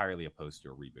entirely opposed to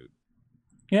a reboot.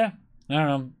 Yeah, I don't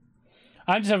know.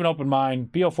 I just have an open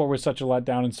mind. BO4 was such a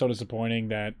letdown and so disappointing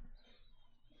that,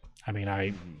 I mean,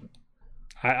 I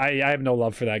have no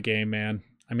love for that game, man.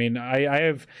 I mean,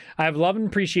 I have love and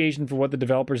appreciation for what the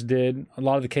developers did. A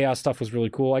lot of the Chaos stuff was really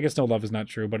cool. I guess no love is not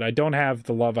true, but I don't have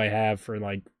the love I have for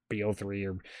like BO3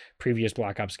 or previous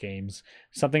Black Ops games.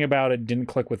 Something about it didn't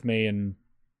click with me, and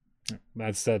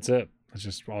that's it. That's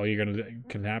just all you're gonna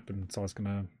can happen. It's all that's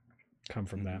gonna come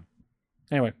from that.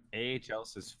 Anyway, AHL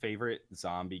says favorite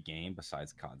zombie game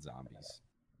besides COD Zombies.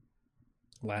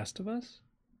 Last of Us.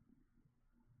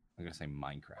 I'm gonna say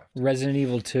Minecraft. Resident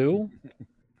Evil 2.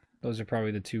 Those are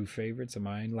probably the two favorites of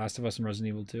mine. Last of Us and Resident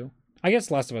Evil 2. I guess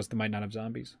Last of Us might not have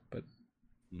zombies, but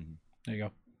there you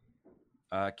go.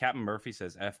 Captain Murphy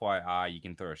says, FYI, you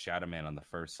can throw a Shadow Man on the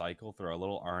first cycle, throw a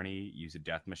little Arnie, use a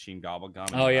Death Machine Gobble Gum,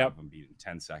 and have him beat in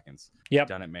 10 seconds. Yep.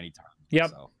 Done it many times. Yep,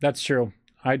 myself. That's true.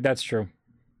 That's true.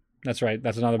 That's right.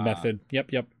 That's another method. Yep.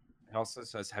 He also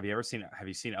says, have you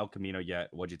seen El Camino yet?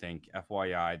 What'd you think?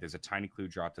 FYI, there's a tiny clue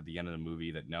dropped at the end of the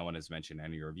movie that no one has mentioned in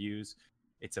any reviews.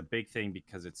 It's a big thing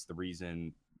because it's the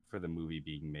reason for the movie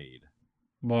being made.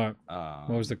 What? What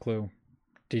was the clue?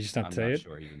 Did you just not say it? I'm not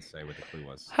sure he didn't say what the clue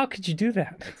was. How could you do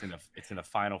that? It's in a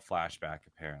final flashback,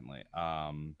 apparently.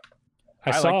 I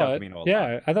saw it.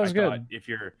 Yeah, I thought it was good.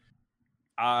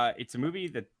 It's a movie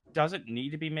that doesn't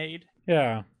need to be made.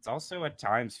 Yeah. It's also at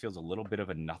times feels a little bit of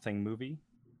a nothing movie,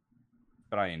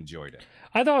 but I enjoyed it.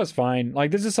 I thought it was fine.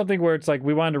 Like, this is something where it's like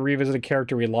we wanted to revisit a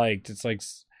character we liked. It's like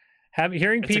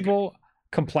hearing people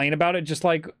complain about it, just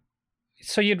like,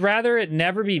 so you'd rather it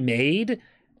never be made?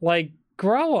 Like,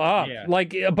 grow up. Yeah.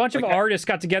 Like, a bunch of artists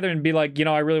got together and be like,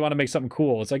 I really want to make something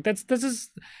cool. It's like,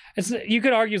 you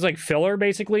could argue it's like filler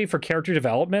basically for character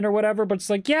development or whatever, but it's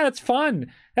like, yeah, that's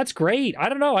fun. That's great. I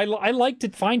don't know. I like to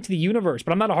find to the universe,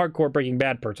 but I'm not a hardcore Breaking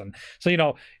Bad person.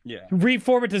 So,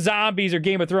 reform it to zombies or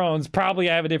Game of Thrones, probably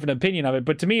I have a different opinion of it.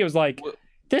 But to me, it was like,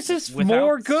 this is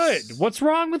more good. What's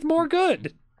wrong with more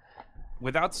good?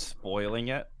 Without spoiling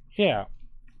it. Yeah.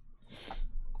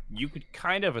 You could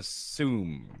kind of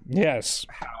assume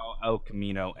how El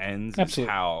Camino ends is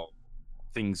how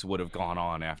things would have gone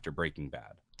on after Breaking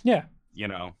Bad. Yeah.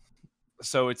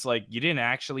 So it's like you didn't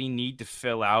actually need to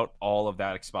fill out all of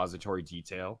that expository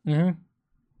detail. Mm-hmm.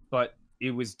 But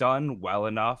it was done well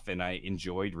enough, and I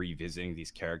enjoyed revisiting these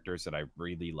characters that I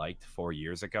really liked 4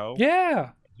 years ago. Yeah.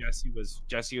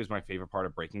 Jesse was my favorite part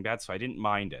of Breaking Bad, so I didn't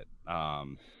mind it.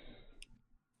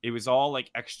 It was all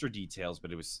like extra details,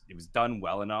 but it was done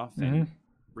well enough and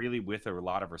really with a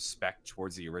lot of respect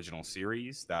towards the original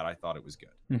series that I thought it was good.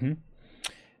 Mm-hmm.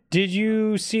 Did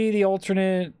you see the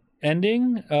alternate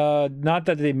ending? Not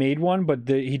that they made one, but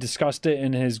he discussed it,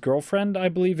 and his girlfriend, I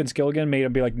believe, Vince Gilligan, made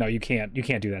him be like, no, you can't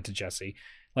do that to Jesse.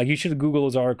 Like, you should Google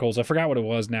his articles. I forgot what it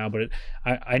was now, but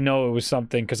I know it was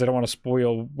something, because I don't want to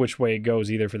spoil which way it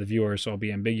goes either for the viewer, so I'll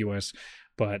be ambiguous.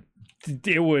 But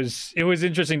it was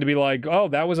interesting to be like, oh,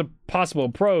 that was a possible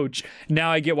approach. Now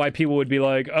I get why people would be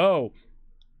like, oh,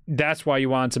 that's why you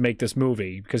wanted to make this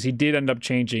movie, because he did end up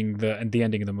changing the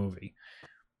ending of the movie.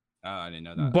 I didn't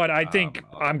know that. But I think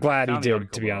I'm glad he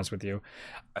did, to be honest with you.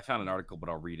 I found an article, but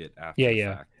I'll read it after.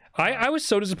 Yeah. Fact. I was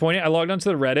so disappointed. I logged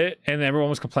onto the Reddit, and everyone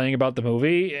was complaining about the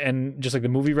movie, and just like the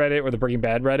movie Reddit or the Breaking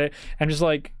Bad Reddit. I'm just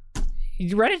like,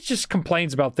 Reddit just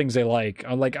complains about things they like.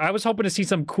 I was hoping to see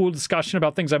some cool discussion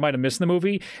about things I might have missed in the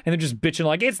movie, and they're just bitching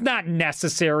like, it's not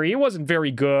necessary. It wasn't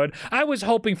very good. I was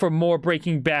hoping for more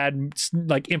Breaking Bad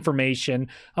like information.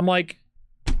 I'm like,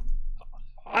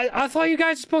 I thought you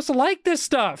guys were supposed to like this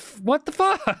stuff. What the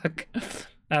fuck?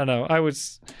 I don't know.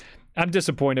 I'm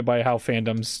disappointed by how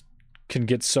fandoms can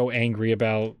get so angry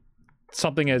about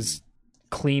something as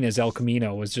clean as El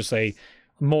Camino. Was just it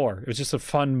was just a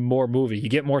fun more movie. You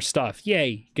get more stuff. Yay.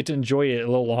 You get to enjoy it a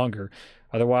little longer.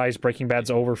 Otherwise, Breaking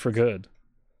Bad's over for good.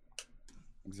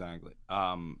 Exactly.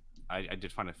 I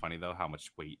did find it funny, though, how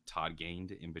much weight Todd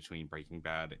gained in between Breaking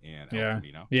Bad and El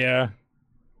Camino. Yeah.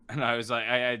 And I was like,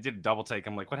 I did a double take.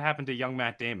 I'm like, what happened to young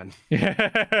Matt Damon?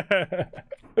 Yeah.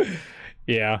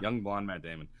 Young blonde Matt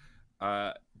Damon.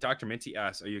 Dr. Minty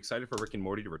asks, are you excited for Rick and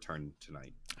Morty to return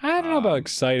tonight? I don't know about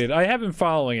excited. I have been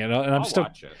following it, and I'll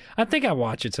watch it. I think I'll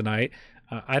watch it tonight.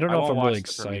 I don't know if I'm really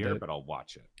excited. Premiere, but I'll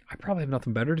watch it. I probably have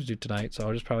nothing better to do tonight, so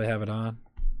I'll just probably have it on.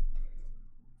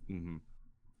 Mm-hmm.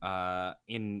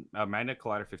 In Magna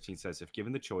Collider 15 says, if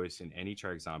given the choice in any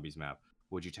Trek Zombies map,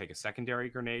 would you take a secondary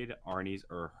grenade, Arnie's,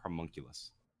 or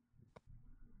homunculus?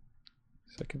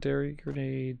 Secondary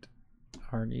grenade,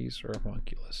 Arnie's, or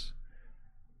homunculus?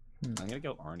 I'm gonna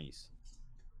go Arnie's.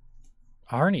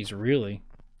 Arnie's, really?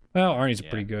 Well, Arnie's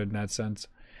pretty good in that sense.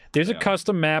 There's a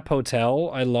custom map hotel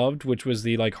I loved, which was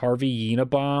the like Harvey Yena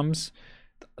bombs.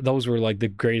 Those were like the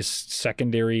greatest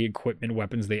secondary equipment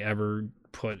weapons they ever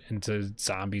put into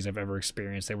zombies I've ever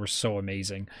experienced. They were so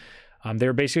amazing. They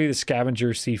were basically the scavenger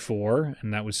C4,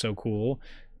 and that was so cool.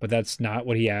 But that's not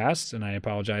what he asked, and I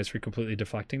apologize for completely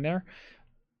deflecting there.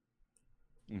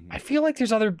 I feel like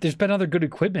there's been other good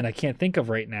equipment I can't think of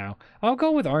right now. I'll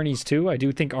go with Arnie's too. I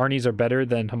do think Arnie's are better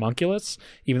than homunculus,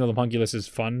 even though the homunculus is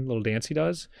fun, little dance he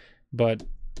does. But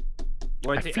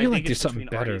I feel like there's something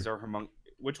better.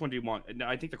 Which one do you want? No,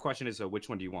 I think the question is, which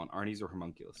one do you want, Arnie's or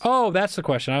homunculus? Oh, that's the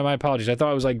question. My apologies. I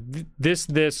thought it was like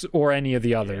this, or any of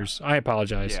the others. Yeah. I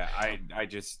apologize. Yeah, I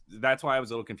just, that's why I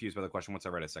was a little confused by the question. Once I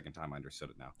read it a second time, I understood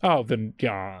it now. Oh, then,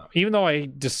 yeah. Even though I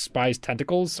despise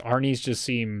tentacles, Arnie's just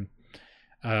seem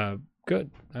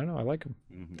good. I don't know. I like them.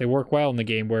 They work well in the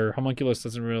game, where homunculus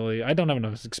doesn't really, I don't have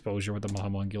enough exposure with the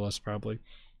homunculus, probably.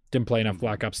 Didn't play enough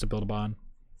Black Ops to build a bond.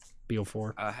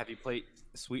 BO4. Have you played,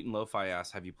 Sweet and Lo-Fi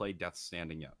asks, have you played Death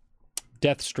Stranding yet?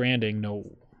 Death Stranding,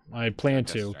 no. I plan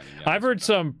to. I've heard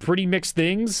some pretty mixed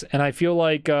things, and I feel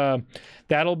like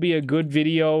that'll be a good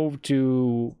video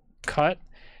to cut.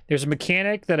 There's a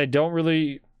mechanic that I don't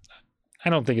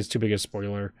think it's too big a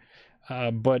spoiler,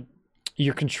 but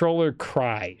your controller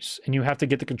cries, and you have to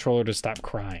get the controller to stop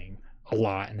crying a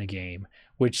lot in the game,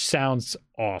 which sounds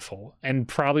awful and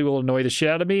probably will annoy the shit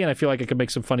out of me. And I feel like I could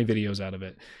make some funny videos out of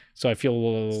it. So I feel a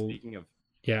little. Speaking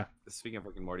of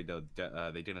Rick and Morty, though,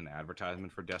 they did an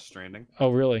advertisement for Death Stranding. Oh,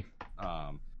 really?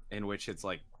 In which it's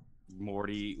like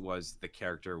Morty was the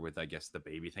character with, I guess, the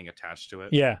baby thing attached to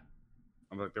it. Yeah.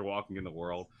 I'm like, they're walking in the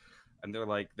world, and they're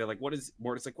like, what is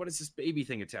Morty's like? What is this baby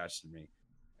thing attached to me?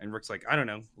 And Rick's like, I don't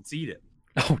know. Let's eat it.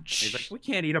 Oh, he's like, we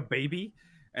can't eat a baby.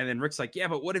 And then Rick's like, yeah,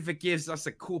 but what if it gives us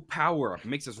a cool power up? It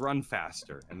makes us run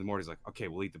faster. And then Morty's like, okay,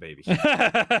 we'll eat the baby.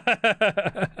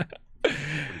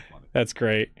 That's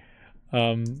great.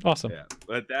 Awesome. Yeah,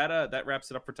 but that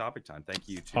wraps it up for topic time. Thank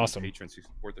you to patrons who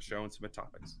support the show and submit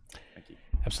topics. Thank you.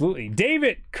 Absolutely.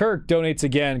 David Kirk donates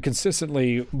again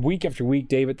consistently week after week.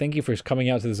 David, thank you for coming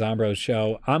out to the Zombroz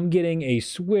show. I'm getting a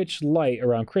Switch Lite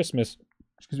around Christmas.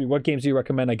 Excuse me. What games do you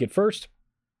recommend I get first?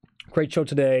 Great show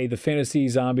today. The fantasy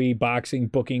zombie boxing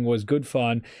booking was good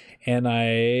fun. And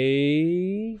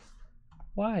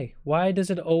why does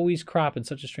it always crop in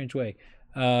such a strange way?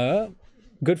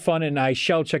 Good fun, and I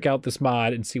shall check out this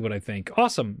mod and see what I think.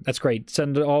 Awesome. That's great.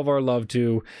 Send all of our love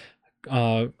to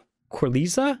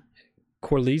Corlisa?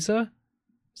 Corlisa?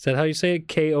 Is that how you say it?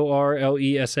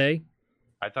 Korlesa?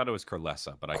 I thought it was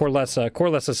Corlessa, but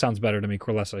Corlessa sounds better to me.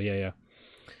 Corlessa, yeah.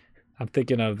 I'm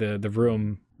thinking of the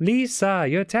room. Lisa,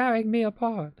 you're tearing me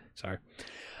apart. Sorry.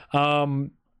 I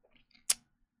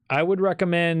would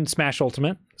recommend Smash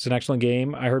Ultimate. It's an excellent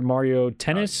game. I heard Mario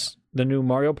Tennis, the new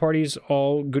Mario Parties,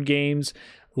 all good games.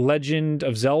 Legend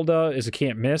of Zelda is a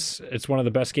can't miss. It's one of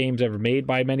the best games ever made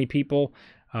by many people.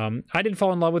 I didn't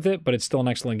fall in love with it, but it's still an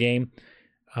excellent game.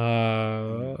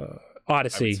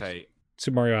 Odyssey.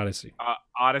 Super Mario Odyssey.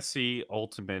 Odyssey,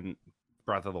 Ultimate,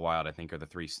 Breath of the Wild, I think, are the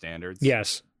three standards.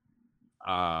 Yes.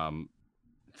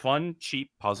 Fun,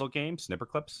 cheap puzzle game, Snipper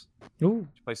Clips. Ooh. Did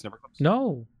you play Snipper Clips?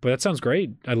 No, but that sounds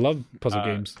great. I love puzzle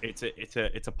games. It's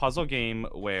a puzzle game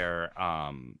where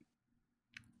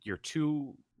you're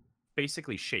two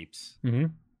basically shapes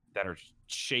that are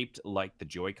shaped like the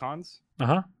Joy-Cons.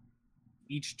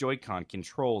 Each Joy-Con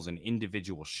controls an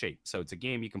individual shape. So it's a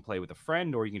game you can play with a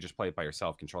friend, or you can just play it by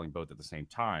yourself, controlling both at the same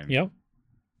time. Yep.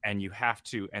 And you have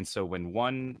to, and so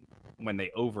when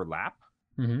they overlap,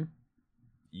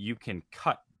 you can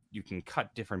cut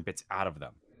different bits out of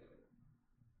them.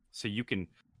 So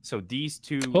these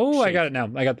two shapes, I got it now.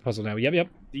 I got the puzzle now. Yep.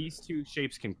 These two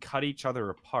shapes can cut each other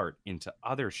apart into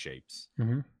other shapes.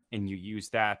 And you use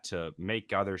that to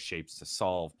make other shapes to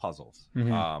solve puzzles.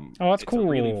 That's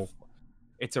cool.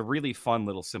 It's a really fun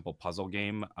little simple puzzle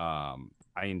game. I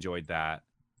enjoyed that.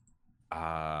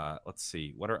 Let's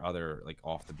see, what are other like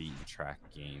off the beaten track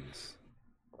games?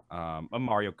 A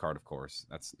Mario Kart, of course.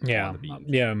 That's Mario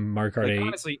Kart 8.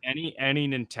 Honestly, any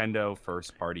Nintendo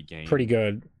first party game, pretty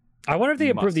good. I wonder if they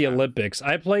improved the Olympics.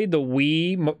 I played the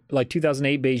Wii, like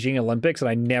 2008 Beijing Olympics, and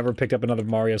I never picked up another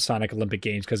Mario Sonic Olympic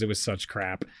games because it was such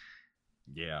crap.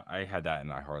 Yeah, I had that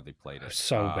and I hardly played it.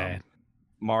 So bad.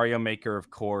 Mario Maker, of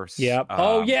course. Yep.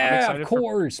 Of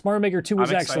course. Mario Maker 2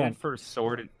 was excellent. For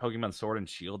Pokemon Sword and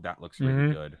Shield. That looks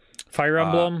really good. Fire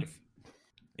Emblem.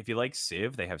 If you like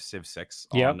Civ, they have Civ 6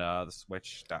 on the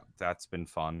Switch. That's been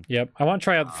fun. Yep. I want to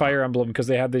try out Fire Emblem because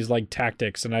they have these like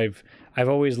tactics, and I've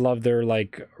always loved their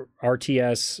like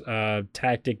RTS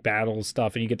tactic battle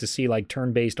stuff, and you get to see like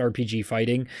turn-based RPG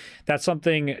fighting. That's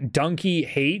something Donkey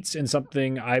hates and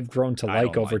something I've grown to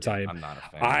like over time. I'm not a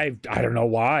fan. I don't know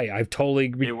why. I've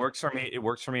totally It works for me. It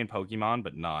works for me in Pokemon,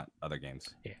 but not other games.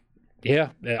 Yeah.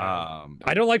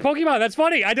 I don't like Pokemon. That's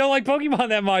funny. I don't like Pokemon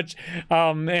that much.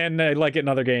 And I like it in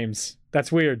other games.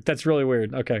 That's weird. That's really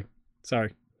weird. Okay.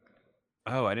 Sorry.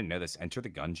 Oh, I didn't know this. Enter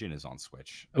the Gungeon is on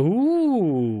Switch.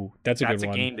 Ooh, that's a good one.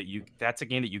 That's a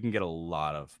game that you can get a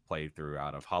lot of playthrough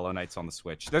out of. Hollow Knight's on the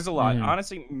Switch. There's a lot.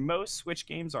 Honestly, most Switch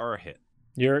games are a hit.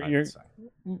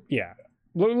 Yeah.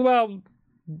 Well,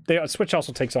 Switch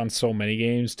also takes on so many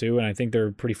games too, and I think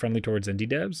they're pretty friendly towards indie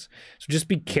devs. So just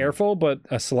be careful. But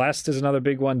Celeste is another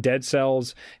big one. Dead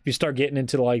Cells. If you start getting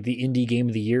into like the indie game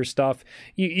of the year stuff,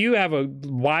 you have a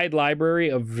wide library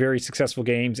of very successful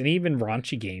games and even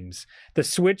raunchy games. The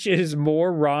Switch is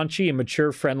more raunchy and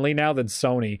mature friendly now than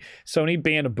Sony. Sony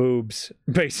banned boobs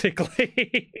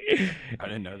basically. I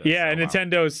didn't know that. Yeah,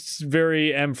 Nintendo's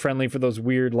very M friendly for those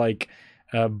weird like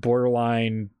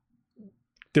borderline.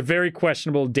 The very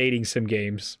questionable dating sim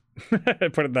games. Put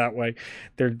it that way.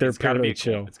 They're pretty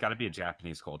chill. It's got to be a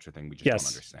Japanese culture thing. We just don't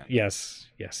understand. Yes.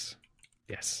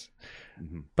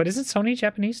 But isn't Sony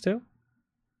Japanese too?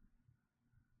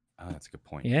 Oh, that's a good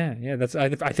point. Yeah. That's. I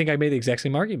think I made the exact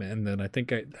same argument, and then I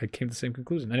think I came to the same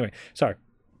conclusion. Anyway, sorry.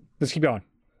 Let's keep going.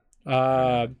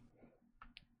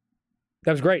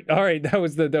 That was great. All right, that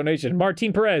was the donation.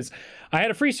 Martin Perez. I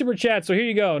had a free super chat, so here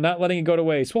you go. Not letting it go to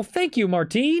waste. Well, thank you,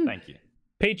 Martin. Thank you.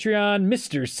 Patreon,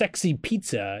 Mr. Sexy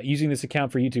Pizza, using this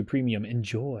account for YouTube Premium.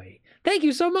 Enjoy. Thank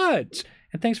you so much.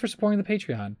 And thanks for supporting the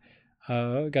Patreon.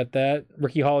 Got that.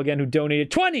 Ricky Hall again, who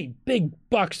donated 20 big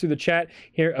bucks through the chat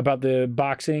here about the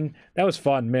boxing. That was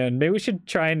fun, man. Maybe we should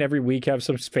try and every week have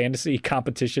some fantasy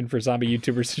competition for zombie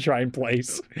YouTubers to try and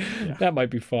place. Yeah. That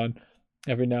might be fun.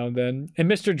 Every now and then. And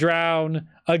Mr. Drown,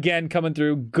 again, coming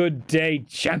through. Good day,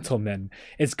 gentlemen.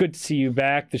 It's good to see you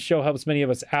back. The show helps many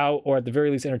of us out, or at the very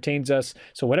least entertains us.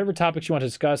 So whatever topics you want to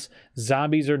discuss,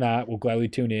 zombies or not, we'll gladly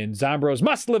tune in. Zombroz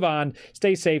must live on.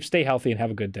 Stay safe, stay healthy, and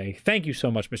have a good day. Thank you so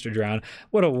much, Mr. Drown.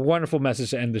 What a wonderful message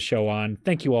to end the show on.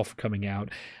 Thank you all for coming out.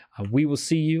 We will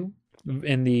see you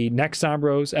in the next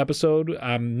Zombroz episode.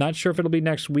 I'm not sure if it'll be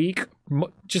next week.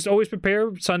 Just always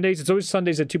prepare Sundays. It's always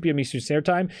Sundays at 2 p.m. Eastern Standard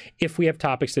Time if we have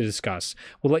topics to discuss.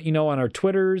 We'll let you know on our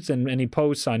Twitters and any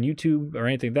posts on YouTube or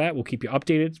anything like that. We'll keep you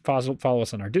updated. Follow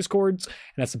us on our Discords. And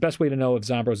that's the best way to know if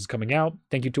Zombroz is coming out.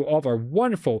 Thank you to all of our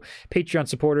wonderful Patreon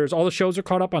supporters. All the shows are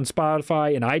caught up on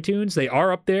Spotify and iTunes. They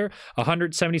are up there.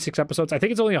 176 episodes. I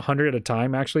think it's only 100 at a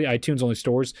time, actually. iTunes only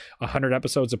stores 100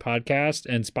 episodes of podcast,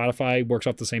 and Spotify works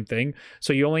off the same thing.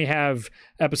 So you only have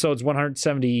episodes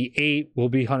 178 will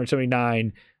be 179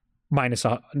 minus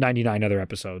 99 other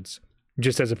episodes,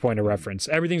 just as a point of reference.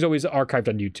 Everything's always archived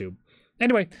on YouTube.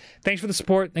 Anyway, thanks for the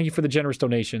support. Thank you for the generous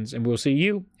donations, and we'll see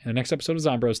you in the next episode of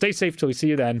Zombroz. Stay safe till we see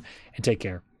you then, and take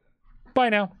care. Bye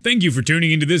now. Thank you for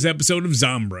tuning into this episode of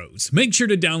Zombroz. Make sure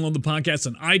to download the podcast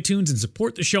on iTunes and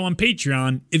support the show on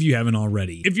Patreon if you haven't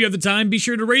already. If you have the time, be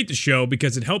sure to rate the show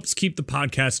because it helps keep the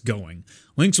podcast going.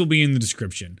 Links will be in the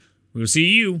description. We will see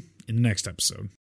you in the next episode.